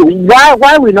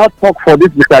 why we not talk for this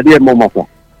Mr. DM Momoko?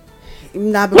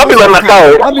 Not be my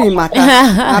matter. Not be my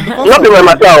matter. Not be my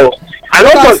matter. I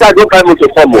don't think I don't time to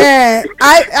come.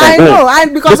 I know,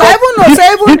 and because I even know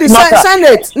say even the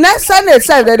Senate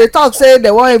said that they talk say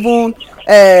they won't even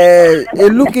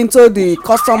look into the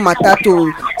custom matter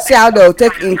to see how they will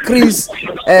take increase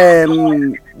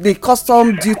the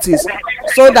custom duties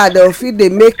so that they will feel they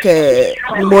make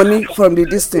money from the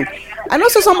distance. And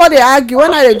also somebody argue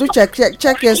when I do check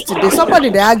yesterday, somebody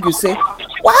they argue say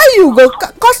why you go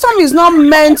custom is not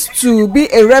meant to be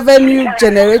a revenue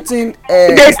generating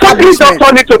they totally don't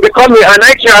want it to become an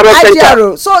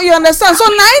IGRO. So you understand, so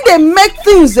now they make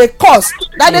things they cost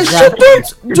that they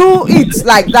shouldn't do it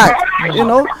like that, you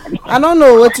know. I don't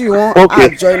know what you want.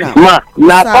 Okay, join now.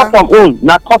 Custom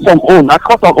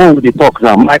own with the talk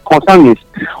now. My concern is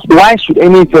why should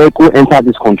any vehicle enter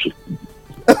this country?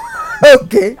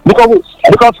 Okay,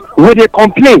 because when they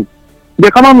complain, the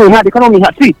economy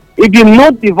has see, if you know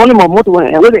the volume of motor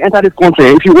when they enter this country,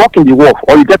 if you work in the work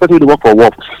or you get people to work for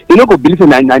work, you don't go believe in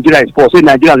Nigeria is poor, so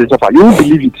Nigeria is suffer. You won't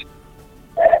believe it.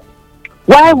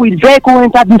 Why will vehicle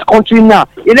enter this country now?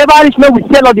 In never reach me, we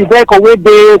sell all the vehicle where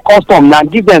they custom now,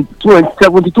 give them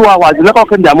 72 hours. The local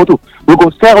claim their motor, we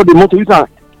go sell all the motor, you can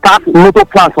start motor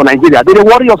plants for Nigeria. They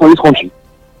worry us on this country.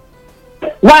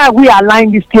 Why are we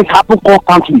allowing these things happen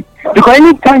constantly? Because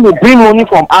anytime they bring money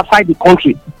from outside the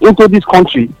country into this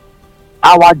country,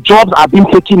 our jobs are being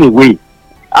taken away.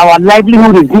 Our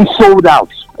livelihood is being sold out.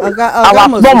 Our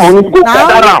small money go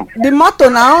gather around. The motto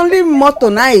now only motto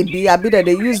now it be that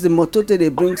they use the motto till they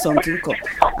bring something come.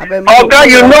 Okay,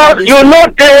 you know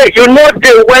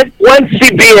when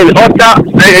CBN order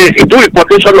do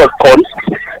importation of corn.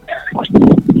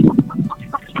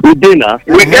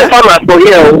 We get farmers for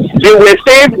here. They were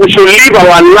saying we should leave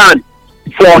our land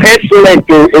for herdsmen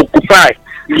to occupy.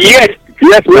 Yes,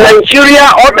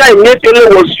 Nigeria order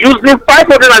immediately was using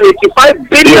 585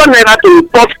 billion naira to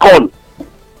import corn.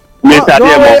 Mr.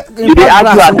 Demo, you dey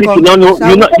argue as if you don't know.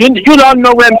 You don't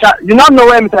know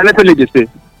where Mr. Lepele dey stay.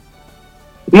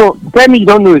 No, tell me you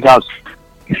don't know his house.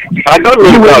 I don't know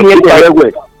his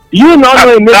house. You don't know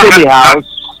Lepele house.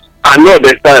 I no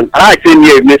understand. I think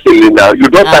here missing now. You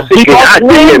don't have to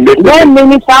when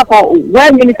minister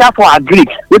for agric,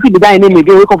 wetin be that name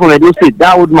again? We come from Edo State.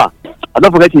 That old man. I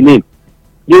don't forget his name.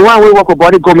 The one we work for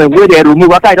body government where they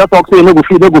remove. After I don't talk say no go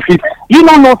fit. You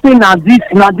don't know say na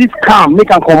this calm make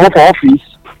am comot for office.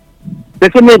 They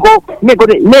say may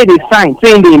they sign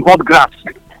saying they import grass.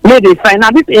 Make they find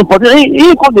now this import.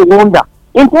 He come dey wonder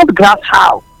import grass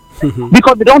how?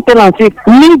 Because they don tell am say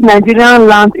leave Nigerian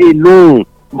land alone.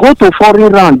 Go to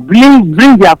foreign land, bring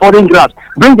their foreign grass,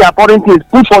 bring their foreign things,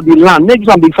 put for the land, make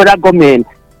some the federal government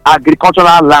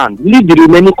agricultural land, leave the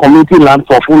remaining community land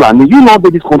for Fulani. You know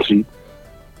this country.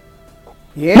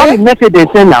 Yeah. Not the message they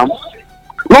send now.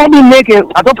 Not be make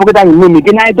I don't forget that his name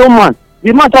again. I don't man.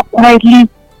 The man just quietly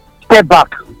step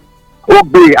back.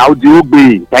 Obey, I'll do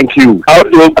obey. Thank you. How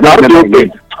do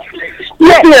obey?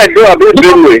 Yeah, I do a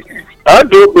bit way. How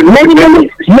do obey?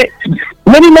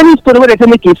 Many stories where they say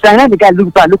make it sign. Now the guy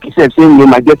look back, look himself saying,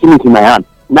 "My document in my hand."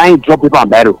 Now he drop paper and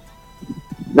barrel.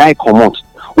 Now he come out.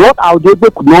 What Audebe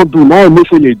could not do, now he make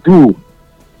sure they do.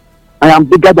 I am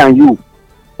bigger than you.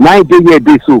 Now he do here,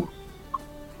 they so.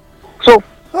 So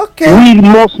Okay. we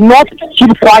must not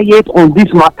keep quiet on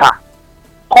this matter.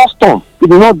 Custom, if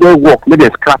they not their work, let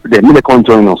them scrap them, let them come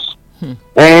join us.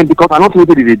 And because I don't think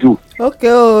what they do. Okay.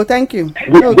 Oh, thank you.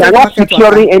 They are not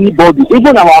securing anybody,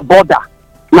 even our border.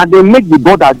 Now they make the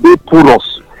border they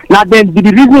porous. Now then the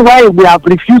reason why we have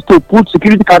refused to put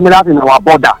security cameras in our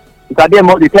border. Because they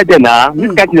tell them now,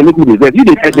 this guy can make me deserve. You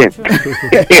they tell them.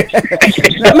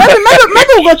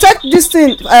 maybe we go check this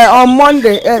thing on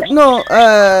Monday.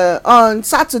 On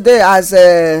Saturday as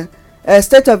a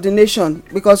state of the nation,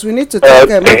 because we need to take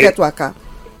market waka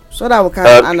so that we can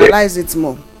analyze it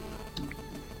more.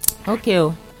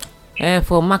 Okay.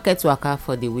 For market waka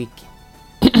for the week.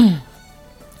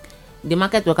 The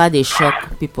market waka dey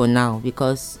shock people now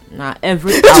because na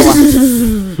every hour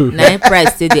na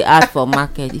price say dey add for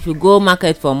market. If you go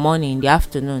market for morning, in the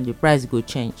afternoon the price go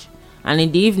change, and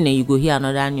in the evening you go hear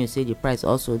another news say the price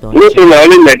also don change. No,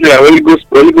 only Nigeria only goes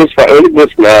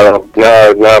na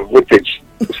voltage.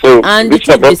 So and the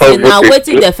truth be say na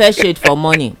wetin dey first shade for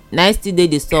morning na still dey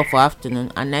the store for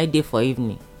afternoon and na dey for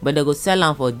evening, but they go sell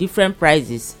am for different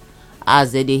prices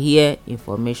as they dey hear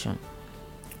information.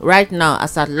 Right now,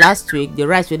 as at last week, the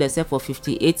rice wey dey sell for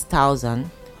 58,000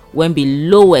 when be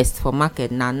lowest for market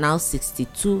now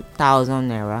 62,000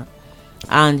 naira,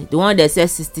 and the one dey sell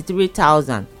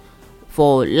 63,000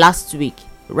 for last week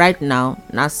right now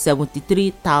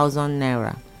 73,000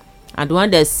 naira, and the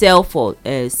one dey sell for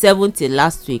 70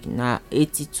 last week na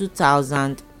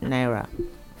 82,000 naira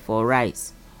for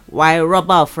rice, while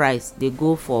rubber of rice dey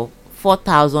go for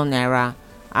 4,000 naira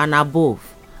and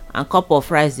above, and cup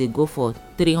of rice dey go for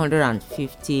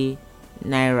 350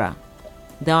 naira.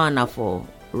 That one na for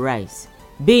rice.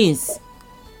 Beans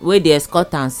wey dey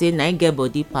escort am say na get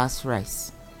body pass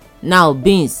rice. Now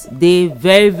beans dey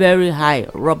very very high.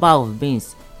 Rubber of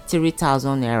beans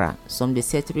 3,000 naira, some dey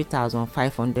sell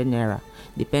 3,500 naira,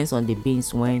 depends on the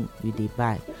beans when you dey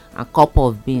buy, and cup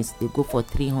of beans dey go for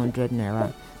 300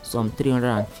 naira, some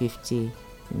 350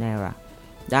 naira.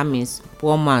 That means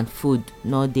poor man food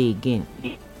no dey again.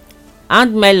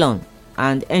 And melon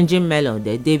and engine melon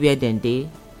dey where dem dey.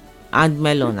 And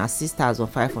melon na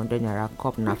 6,500 naira,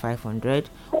 cup na 500,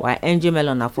 while engine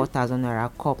melon na 4,000 naira,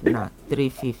 cup na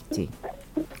 350.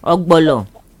 Ogbolo,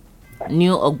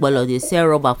 new ogbolo dey sell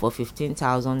rubber for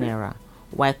 15,000 naira,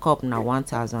 while cup na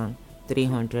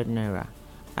 1,300 naira,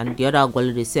 and the other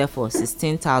ogbolo dey sell for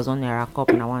 16,000 naira,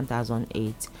 cup na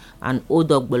 1,008, and old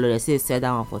ogbolo dey say sell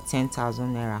that one for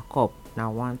 10,000 naira, cup na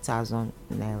 1,000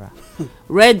 naira.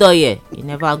 Red oil e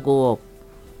never go up,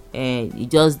 e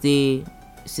just dey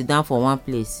sit down for one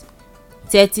place.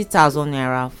 30,000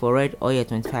 naira for red oil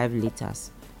 25 litres,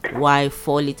 while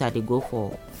 4 litre dey go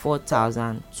for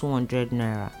 4,200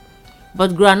 naira.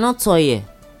 But groundnut oil,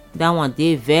 that one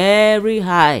dey very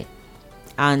high,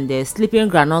 and the sleeping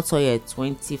groundnut oil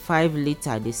 25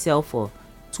 litre dey sell for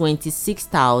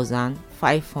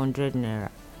 26,500 naira.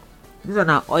 This one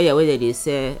na oil wey dey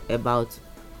sell about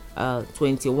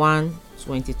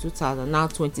 22,000, now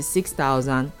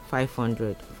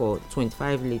 26,500 for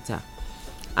 25 litre.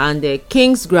 And the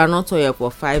King's groundnut oil for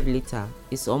 5 litre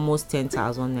is almost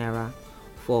 10,000 naira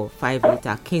for 5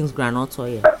 litre. King's groundnut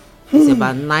oil is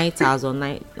about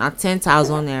 9,000,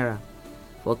 10,000 naira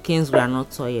for King's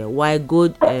groundnut oil, while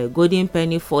golden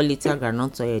penny 4 litre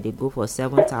groundnut oil dey go for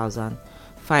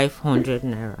 7,500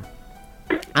 naira.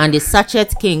 And the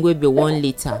sachet king wey be 1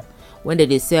 litre when they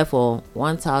dey sell for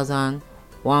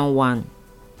 1,011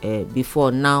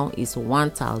 before, now is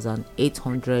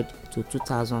 1,800 to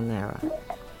 2,000 naira.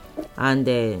 And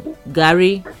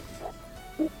garri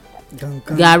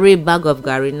bag of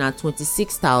garri na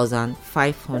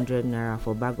 26,500 naira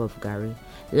for bag of garri.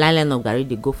 Nylon of garri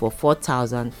dey go for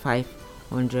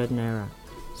 4,500 naira.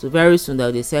 So very soon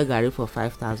they dey sell garri for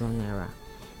 5,000 naira.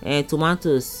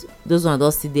 Tomatoes, those ones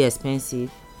don still dey expensive,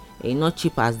 not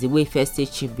cheap as the way first dey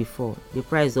cheap before. The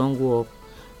price don go up,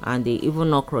 and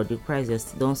even okra the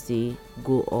prices don still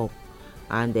go up.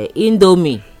 And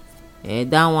indomie,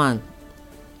 that one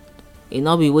e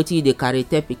no be wetin you dey carry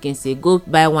tell pikin say go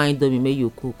buy one indomie make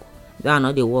you cook, that one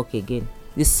no dey work again.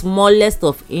 The smallest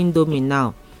of indomie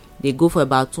now dey go for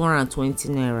about 220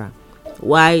 naira,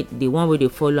 while the one wey dey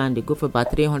follow and dey go for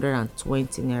about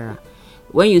 320 naira.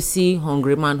 When you see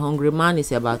hungry man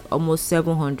is about almost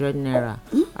 700 naira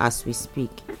as we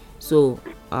speak. So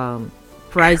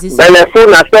prices belleful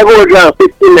na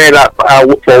 750 naira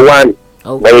for one.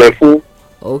 Belleful.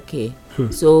 Okay.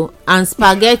 So and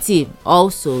spaghetti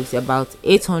also is about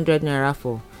 800 naira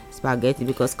for spaghetti,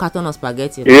 because carton of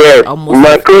spaghetti yes, almost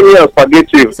macaroni and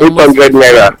spaghetti 800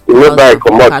 naira. You know buy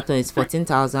comot. Carton is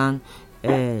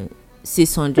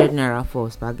 14,600 naira for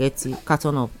spaghetti,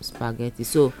 carton of spaghetti.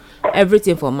 So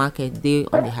everything for market dey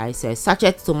on the high side.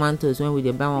 Sachet tomatoes when we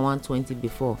dey buy 120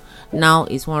 before, now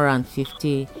it's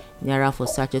 150 naira for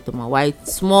sachet tomato, while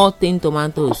small thin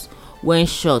tomatoes when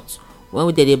short, when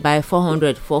we dey buy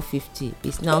 400 450,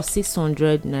 it's now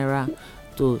 600 naira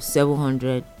to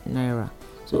 700 naira.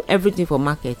 So everything for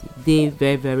market dey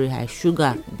very very high.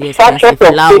 Sugar dey expensive,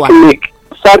 flour.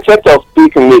 Sachet of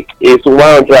peak milk is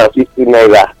 150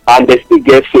 naira, and they still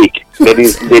get fake. There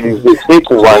is the fake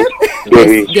one.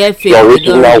 There is the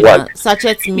original one.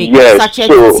 Sachet milk, yes, sachet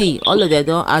tea, all of them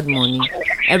don add money.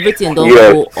 Everything don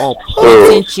go up.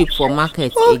 Nothing cheap for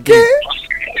market again.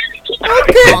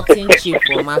 Okay. Nothing cheap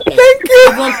for market. Thank you.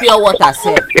 Even pure water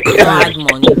sef don add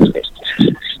money.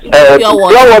 Pure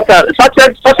water,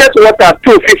 sachet water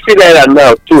 250 naira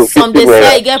now. 250 Some dey naira.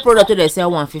 sell, e get product wey dey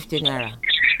sell 150 naira.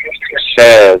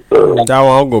 That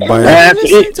one go buy.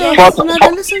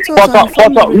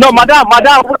 No, madam,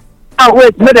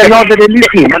 wait, make dem know they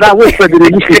listen. Madam, wait, they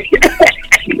listen.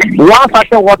 One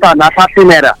sachet water na 30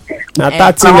 naira. Na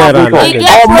 30 naira. E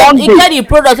get the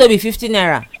product wey be 50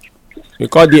 naira.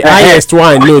 Because the highest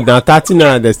one load na 30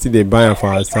 naira they still dey buy am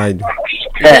for outside.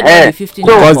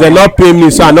 Because they not pay me,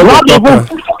 so I no go talk am.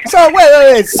 So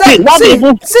wait. See, we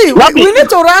need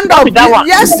to round up.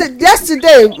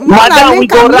 Yesterday, madam, we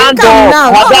go round up.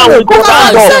 Madam, we go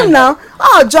round up now.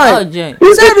 Oh, John. Say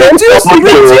reduce the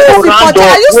purchase.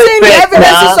 Are you seeing the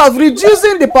evidences of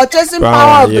reducing the purchasing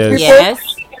power of the people? Yes.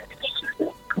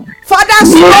 Further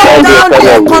slow down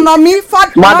the economy.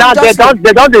 Madam,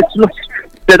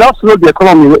 they don't slow the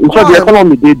economy. In fact, the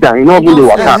economy dey down. You know, really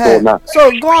work out now.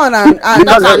 So go on and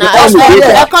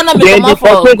the economy come up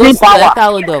for go power.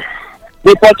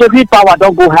 The purchasing power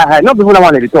don't go high. Not people that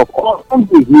want to talk.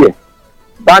 Something here,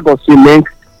 bag of cement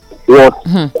was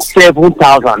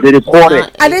 7,000. They recorded.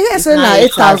 I didn't hear saying now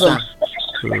 8,000.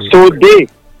 Today,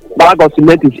 bag of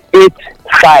cement is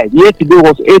 8,500. Yesterday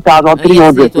was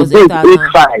 8,300. Today is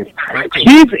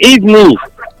 8,500.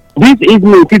 This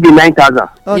evening it will be 9,000.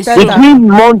 Between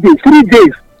Monday, 3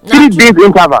 days, 3 days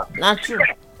interval. Not true.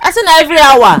 I say na every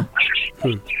hour.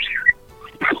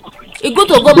 It's good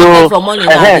to go market for morning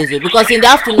nowadays because in the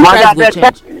afternoon price go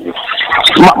change.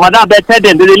 Madam, tell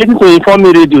them they listen to Inform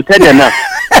Me Radio. Tell them now.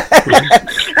 It's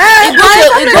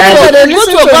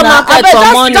good to go market for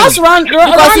morning because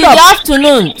in the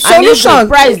afternoon solution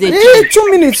price dey change. 2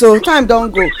 minutes, so time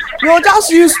don't go. You just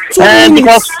use 2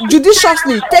 minutes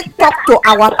judiciously. Take talk to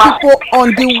our people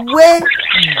on the way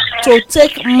to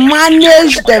take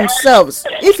manage themselves.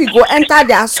 If you go enter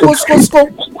their school.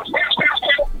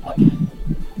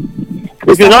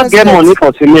 If you not get money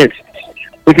for cement,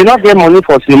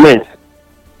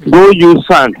 go use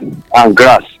sand and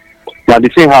grass. Now the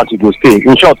same house you go stay.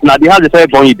 In short, now the house they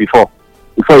started born you before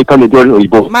you come to do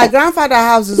Oyibo. My grandfather's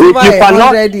house is over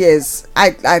 100 years.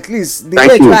 At least the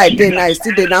way where I dey now is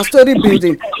still there. Now story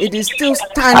building, it is still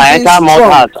standing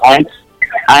strong.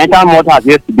 I enter mud house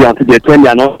yesterday until they tell me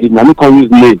I not can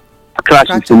use nail crash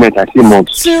the cement. I see mud.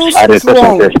 Still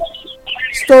strong.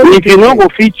 If you no go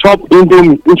fit chop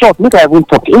indomie, in short, make I even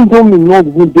talk. Indomie no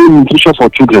even dey nutritious for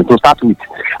children to start with.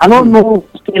 I don't know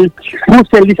who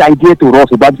sell this idea to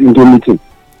us about the indomie thing.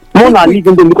 No, na leave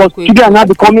indomie because children are now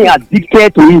becoming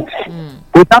addicted to it.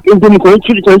 Without indomie,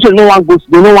 children no one goes,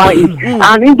 they no one eat.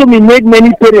 And indomie made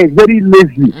many parents very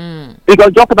lazy.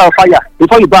 Because just put out fire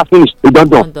before you bath finish, you don't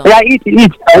know. They are eat.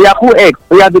 They are cool egg.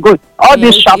 They are the good. All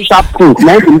this sharp food. Sharp food.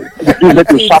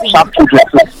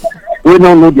 We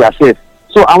don't know themselves.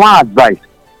 So I want advice.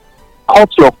 Cut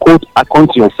your coat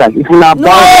according to your size. If you not buy,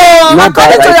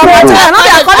 according to your material,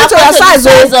 not according to your size.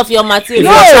 Size of your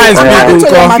material. No, according to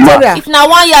your material. If now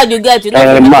 1 yard you get, you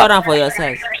don't need to for your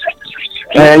size.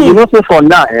 You know, say for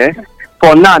now,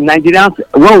 Nigerians,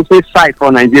 when we say size for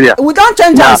Nigeria, we don't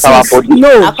change our size.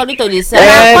 No, according to the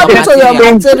size. According to your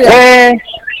material.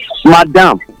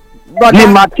 Madam, But the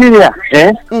material,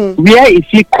 where if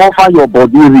you cover your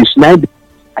body reach, now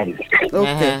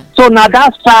okay. so now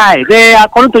that size,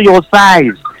 according to your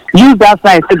size, use that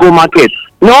size to go market.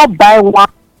 Not buy one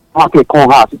market come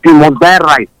house. You must buy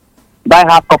rice. Buy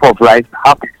half cup of rice,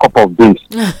 half cup of beans.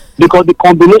 Because the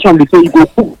combination, they say you go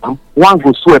cook, one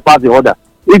go sweat past the other.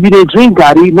 If they drink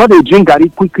garri, not they drink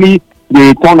garri quickly,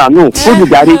 they turn and no. Put the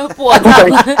garri, Go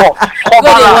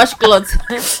dey wash cloth.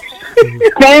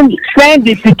 send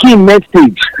the pikin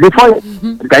message before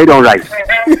the garri don rise.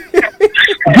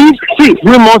 This thing,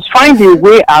 we must find a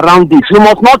way around this. We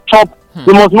must not chop,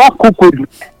 we must not cook with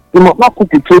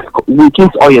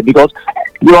king's oil, because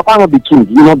you are not the king,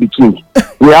 you not the king.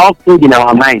 We are all king in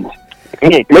our minds.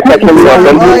 Let me tell you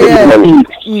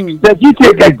The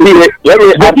GTA, let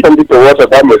me add something to what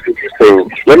Obama is saying.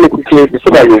 Let me quickly, so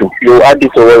that you add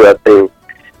it to what you are saying.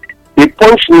 The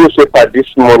Punch newspaper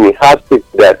this morning has it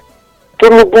that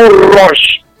Tinubu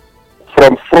rush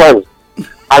from France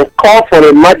and call for an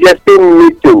emergency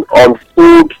meeting on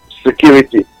food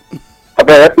security.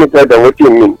 Let me tell them what you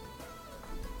mean.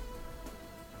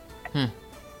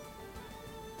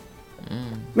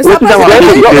 Mr.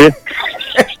 President.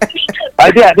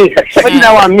 I did. What did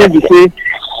I mean to say?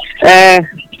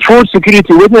 Food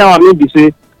security. What did I mean to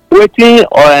say? Waiting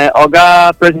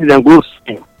Oga President goes.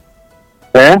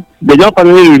 They just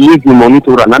finally release the money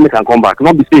to run and they can come back.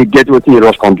 Not be say get what you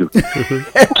rush come do.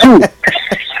 Two.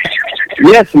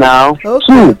 Yes, now. Okay.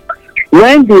 Two.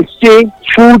 When they say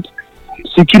food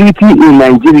security in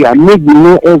Nigeria, make the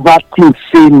no ever think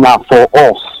say now for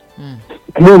us.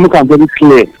 No, make am very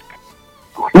clear.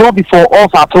 Not before us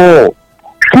at all.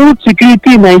 Food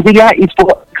security in Nigeria is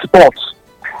for exports.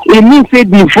 It means that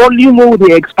the volume of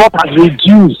the export has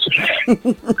reduced.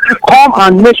 Come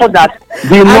and make sure that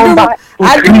the number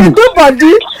and the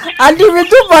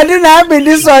two body now be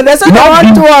this one. They say they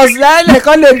want to us now they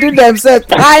can't do themselves.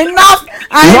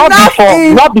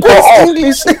 Not before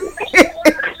us.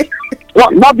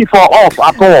 Not before us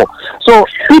at all. So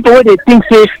people when they think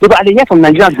say, because I hear from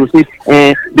Nigerians go say,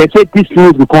 they say this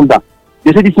news will come down.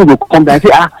 They say this thing will come down.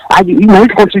 I say, you know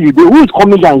which country you go? Who is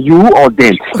coming down, you or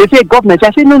them? They say government.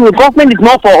 I say, no, government is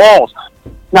not for us.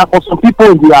 Now for some people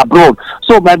in the abroad.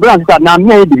 So my brother and sister, now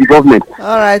me and the government.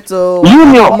 All right, so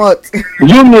union.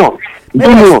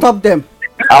 Stop them.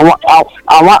 I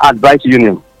want advice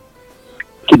union.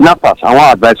 Kidnappers, I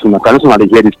want advice from them. Can you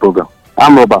hear this program?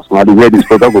 I'm robbers. Now they hear this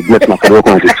program. God bless my career.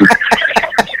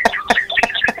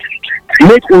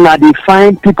 Make una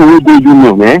define people who do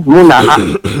union,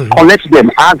 collect them,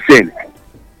 ask them.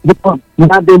 Because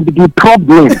now them be the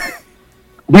problem.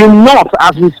 The north,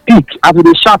 as we speak, as we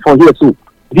shout for here too,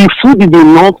 the food in the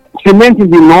north, cement in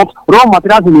the north, raw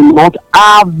materials in the north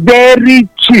are very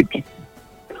cheap.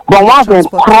 But once they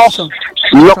cross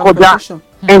Lokoja,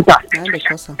 enter,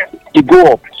 it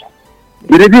go up.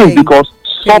 The reason is because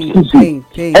subsidy.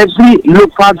 Every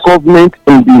local government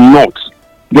in the north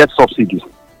gets subsidies.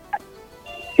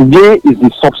 Where is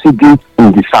the subsidy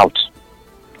in the south?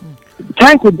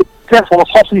 Trying to test for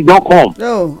subsidy don't come.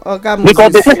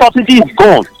 Because they say subsidy is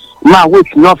gone. Now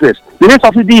wait, not first. They say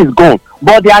subsidy is gone.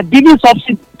 But they are giving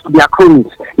subsidy to their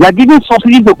cronies. They are giving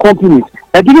subsidy to companies.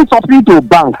 They are giving subsidy to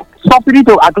banks. Subsidy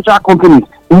to agricultural companies.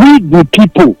 We the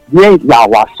people, where is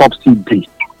our subsidy?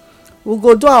 We'll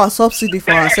go do our subsidy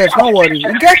for ourselves. Don't worry.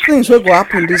 We get things will go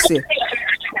happen this year.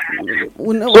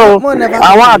 So I want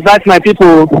to advise my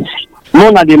people. No,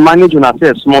 that they manage on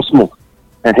ourselves small.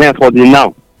 And here for the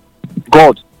now,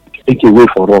 God take a way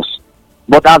for us.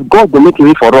 But as God will make a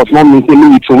way for us, not mean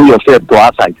you throw yourself to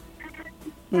outside.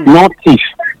 Not thief.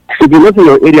 If you look in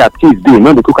your area, thief do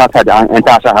not the cook outside and enter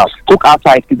outside house. Cook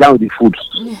outside, sit down with the food.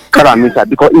 Carry inside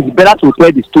because it's better to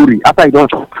tell the story after you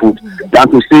don't chop food than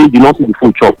to say you don't see the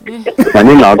food chop. My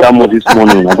name is Agamo this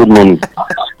morning. Good morning.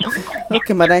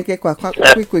 Okay, Madam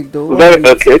quick though.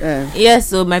 Okay. Yes,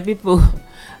 so my people.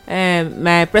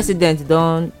 My president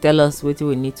don tell us wetin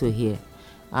we need to hear,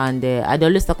 and I dey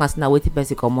always talk am say na wetin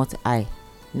person comot eye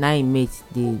na im mate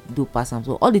dey do pass am.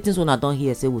 So all the things una don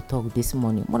hear say we talk this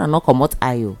morning, una no comot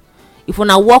eye o. If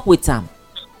una work with am,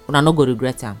 una no go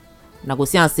regret am. Una go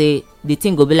see am say the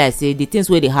thing go be like say the things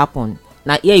wey dey happen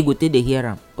na here you go take dey hear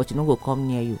am, but you no go come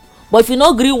near you. But if you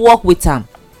no gree work with am,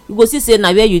 you go see say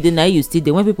na where you dey na you still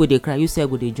dey. When people dey cry, you sef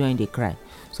go dey join dey cry.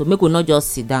 So make we not just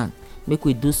sit down. Make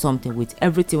we do something with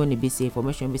everything when be say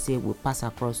information be say will pass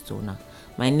across to una.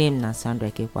 My name na Sandra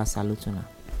Ekekwa. Salute una.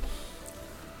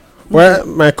 Well,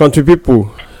 my country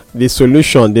people, the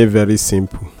solution dey very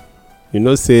simple. You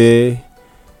know say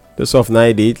those of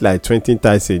now they eat like 20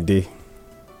 times a day.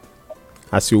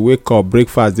 As you wake up,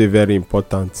 breakfast dey very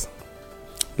important.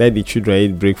 Let the children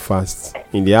eat breakfast.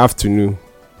 In the afternoon,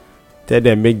 tell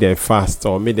them make them fast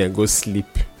or make them go sleep.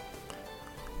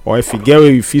 Or if you get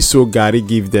where you feel so garri,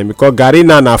 give them, because garri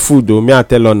na food o, me I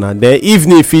tell una. Then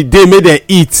evening if e dey make them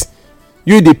eat,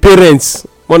 you the parents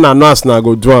una know as na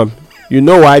go do am. You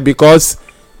know why? Because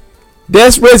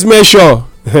desperate measure.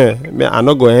 I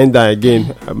no go end that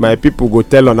again. My people go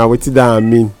tell una wetin that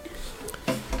mean.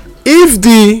 If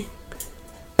the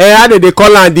how they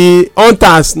call am, the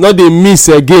hunters no dey miss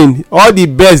again, all the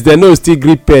birds dem no still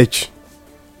gree perch,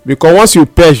 because once you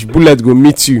perch, bullet go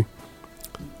meet you.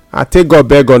 I take God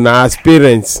beg una as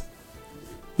parents,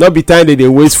 no be time they dey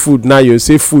waste food now. You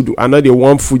say food, I know they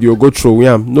want food, you go throw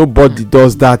am. Nobody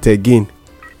does that again.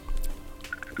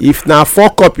 If na 4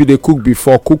 cup you dey cook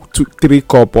before, cook 3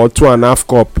 cup or 2.5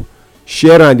 cup,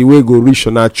 share am the way go reach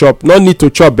una chop. No need to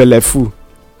chop belle full.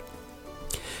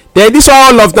 Then this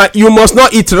all of that, you must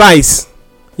not eat rice.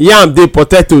 Yam dey,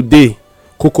 potato dey,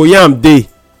 cocoyam dey,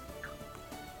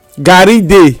 garri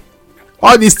dey.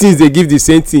 All these things dey give the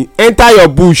same thing. Enter your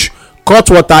bush, cut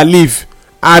water leaf,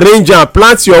 arrange am,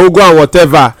 plant your ugu and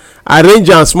whatever, arrange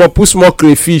am small, put small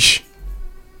crayfish,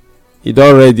 e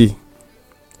don ready.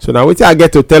 So now wetin I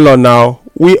get to tell on now,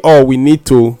 we need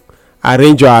to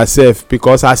arrange ourselves,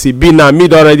 because as e be now, me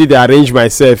don already dey arrange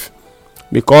myself,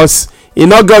 because e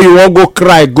no get you wan go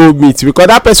cry go meet, because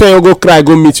that person you go cry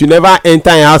go meet, you never enter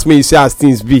im house make you see as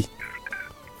things be.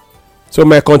 So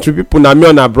my country people, na me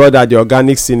and our brother the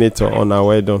organic senator, on our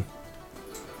well done.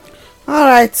 All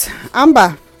right,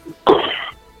 Amber.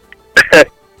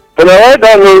 Well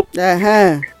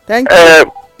done. Thank you.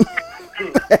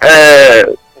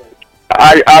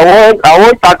 I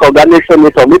want talk organic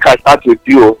senator. Make I start with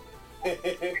you.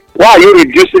 Why are you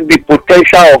reducing the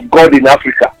potential of God in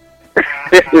Africa?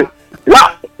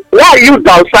 why are you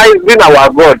downsizing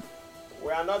our God?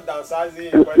 We are not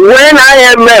downsizing. When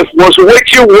IMF was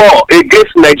waging war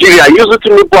against Nigeria, using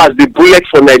Tinubu as the bullet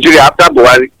for Nigeria after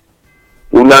Buhari,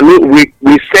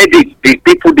 we said it. The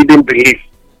people didn't believe.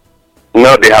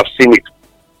 Now they have seen it.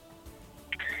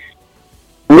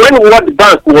 When World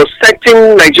Bank was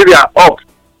setting Nigeria up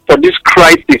for this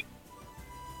crisis,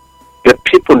 the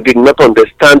people did not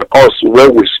understand us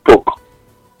when we spoke.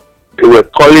 They were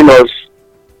calling us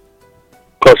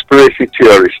conspiracy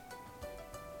theorists.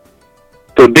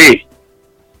 Today,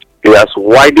 he has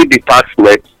widened the tax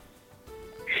net.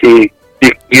 He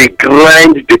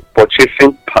grind the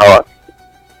purchasing power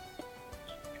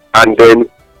and then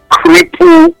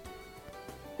cripple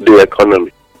the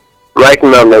economy. Right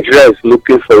now, Nigeria is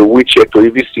looking for a wheelchair to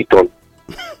even sit on.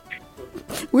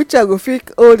 Wheelchair go fit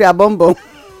hold their bum bum.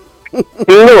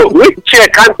 No, wheelchair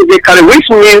can't be carried, which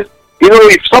means,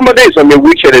 if somebody is on a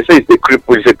wheelchair, they say it's a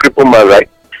cripple man, right?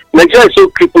 Nigeria is so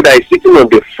crippled that he's sitting on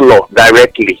the floor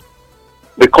directly,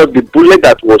 because the bullet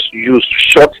that was used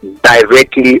shot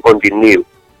directly on the nail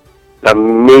that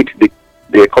made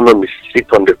the economy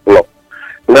sit on the floor.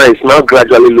 Now it's now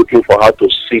gradually looking for how to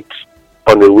sit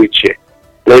on a wheelchair.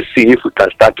 Let's see if we can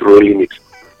start rolling it.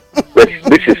 But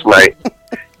this is my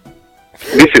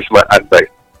advice.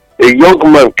 A young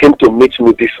man came to meet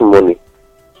me this morning.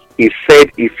 He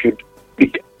said,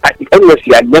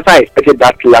 honestly, I never expected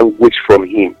that language from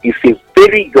him. He's a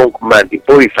very young man. The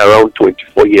boy is around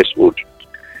 24 years old.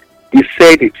 He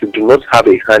said, if you do not have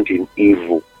a hand in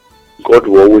evil, God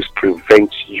will always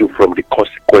prevent you from the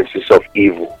consequences of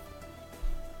evil.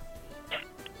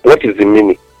 What is the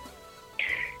meaning?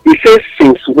 He says,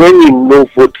 since when he no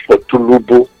vote for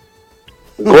Tinubu,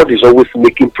 God is always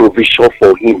making provision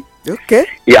for him. Okay.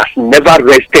 He has never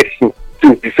rested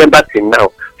since December till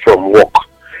now from work.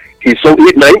 He's so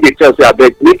now in the chance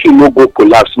about making no go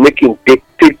collapse, making take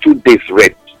 2 days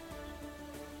rest.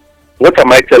 What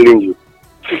am I telling you?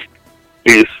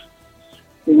 Is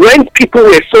when people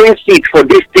were sowing seed for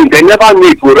this thing, they never knew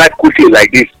it would rise quickly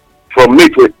like this from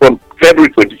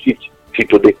February 26th to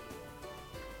today.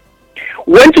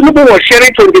 When Tinubu was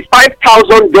sharing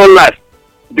 $25,000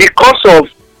 because of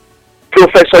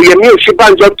Professor Yemi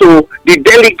Oshibanjo to the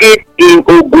delegate in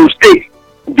Ogun State,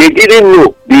 they didn't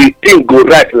know the thing go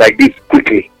right like this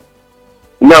quickly.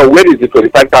 Now, where is the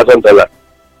 $25,000?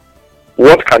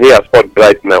 What can he afford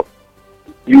right now?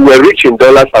 You were rich in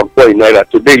dollars and poor in naira.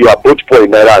 Today, you are both poor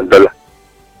in naira and dollar.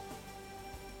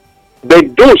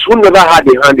 But those who never had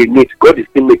a hand in it, God is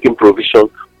still making provision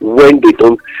when they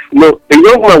don't. A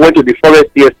young man went to the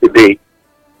forest yesterday.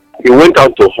 He went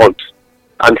out to hunt,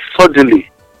 and suddenly,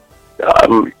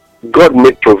 God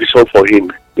made provision for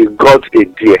him. He got a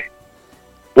deer.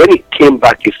 When he came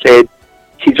back, he said,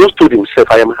 he just told himself,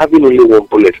 I am having only 1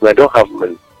 bullet and I don't have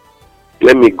money.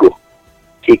 Let me go.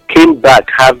 He came back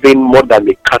having more than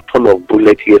a carton of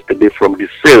bullets yesterday from the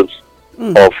sales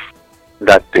of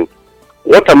that thing.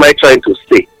 What am I trying to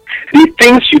say? The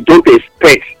you don't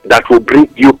expect that will bring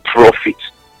you profit,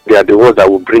 they are the ones that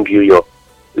will bring you your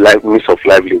means of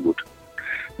livelihood.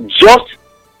 Just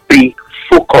be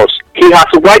focused. He has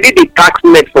widened the tax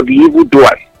net for the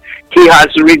evildoers. He has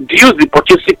reduced the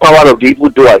purchasing power of the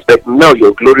evildoers, but now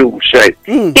your glory will shine.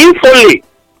 If only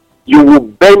you will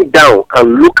bend down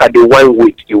and look at the wine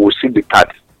weight, you will see the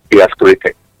tax he has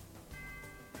created.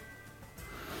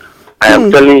 I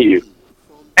am telling you,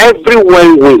 every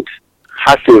wine weight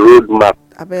has a roadmap.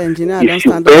 If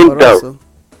you bend down,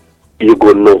 you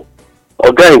go know.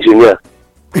 Oga engineer,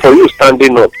 for you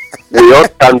standing up, we all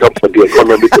stand up for the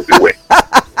economy to be well.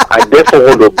 I therefore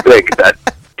want to beg that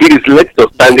please let your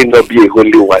standing up be a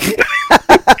holy one.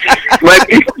 My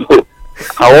people,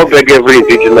 I want to beg every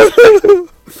indigenous person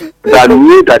that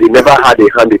knew that he never had a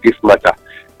hand in this matter.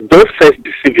 Don't first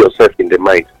deceive yourself in the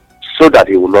mind so that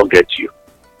he will not get you.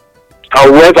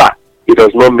 However, it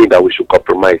does not mean that we should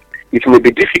compromise. It may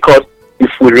be difficult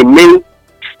if we remain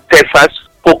steadfast,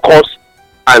 focused,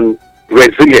 and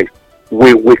resilient.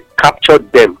 We will capture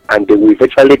them and they will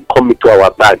eventually come into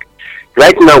our bag.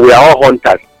 Right now, we are all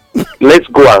hunters. Let's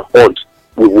go and hunt.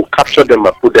 We will capture them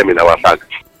and put them in our bag.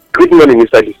 Good morning,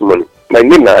 Mr. This morning. My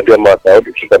name is Adrian.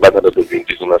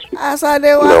 As I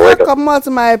welcome out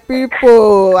my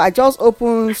people, I just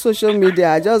open social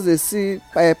media. I just see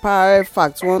Power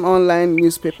Facts, one online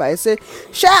newspaper. I say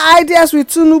share ideas with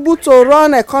Tinubu to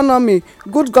run economy,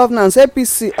 good governance.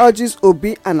 APC urges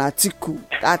Obi and Atiku.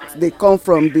 That they come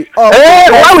from the.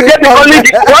 Why would they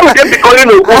be calling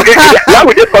Obi? Why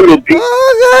would they call Obi?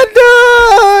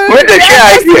 Oh God! Make they share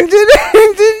ideas.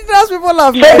 Indigenous people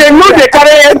of Nigeria. They know they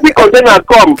carry empty container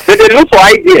come. They look for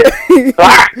ideas.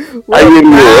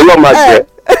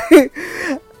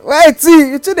 Wait,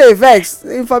 see, you too dey vex.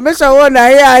 Information one na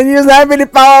here and use how many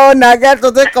power one na get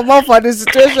to take comot for the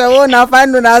situation one na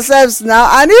find una selves now,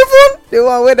 and even the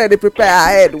one wey dem dey prepare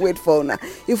ahead wait for una.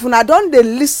 If una don dey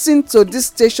lis ten to this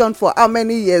station for how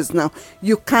many years now,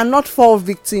 you cannot fall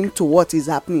victim to what is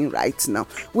happening right now.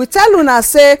 We tell una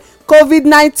say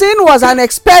COVID-19 was an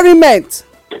experiment.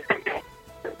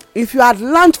 If you had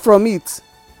learned from it,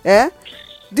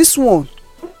 this one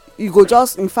you go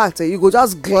just, in fact, you go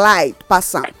just glide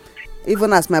past am.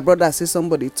 Even as my brother say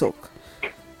somebody talk,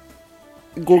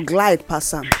 you go glide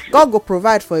past am. God go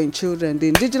provide for him children. The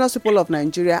indigenous people of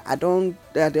Nigeria,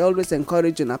 they always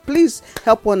encourage you now. Please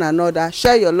help one another,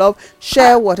 share your love,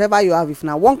 share whatever you have. If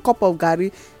na one cup of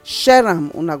garri, share am,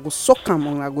 una go soak am,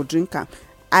 una go drink am.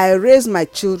 I raise my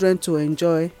children to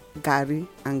enjoy garri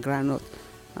and groundnut.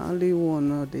 Only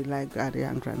one they like garri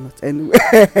and groundnut anyway.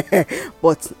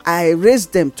 But I raise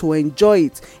them to enjoy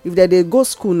it. If they go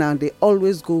school now, they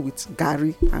always go with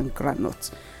garri and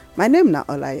groundnut. My name na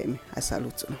Olayemi. I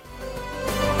salute you.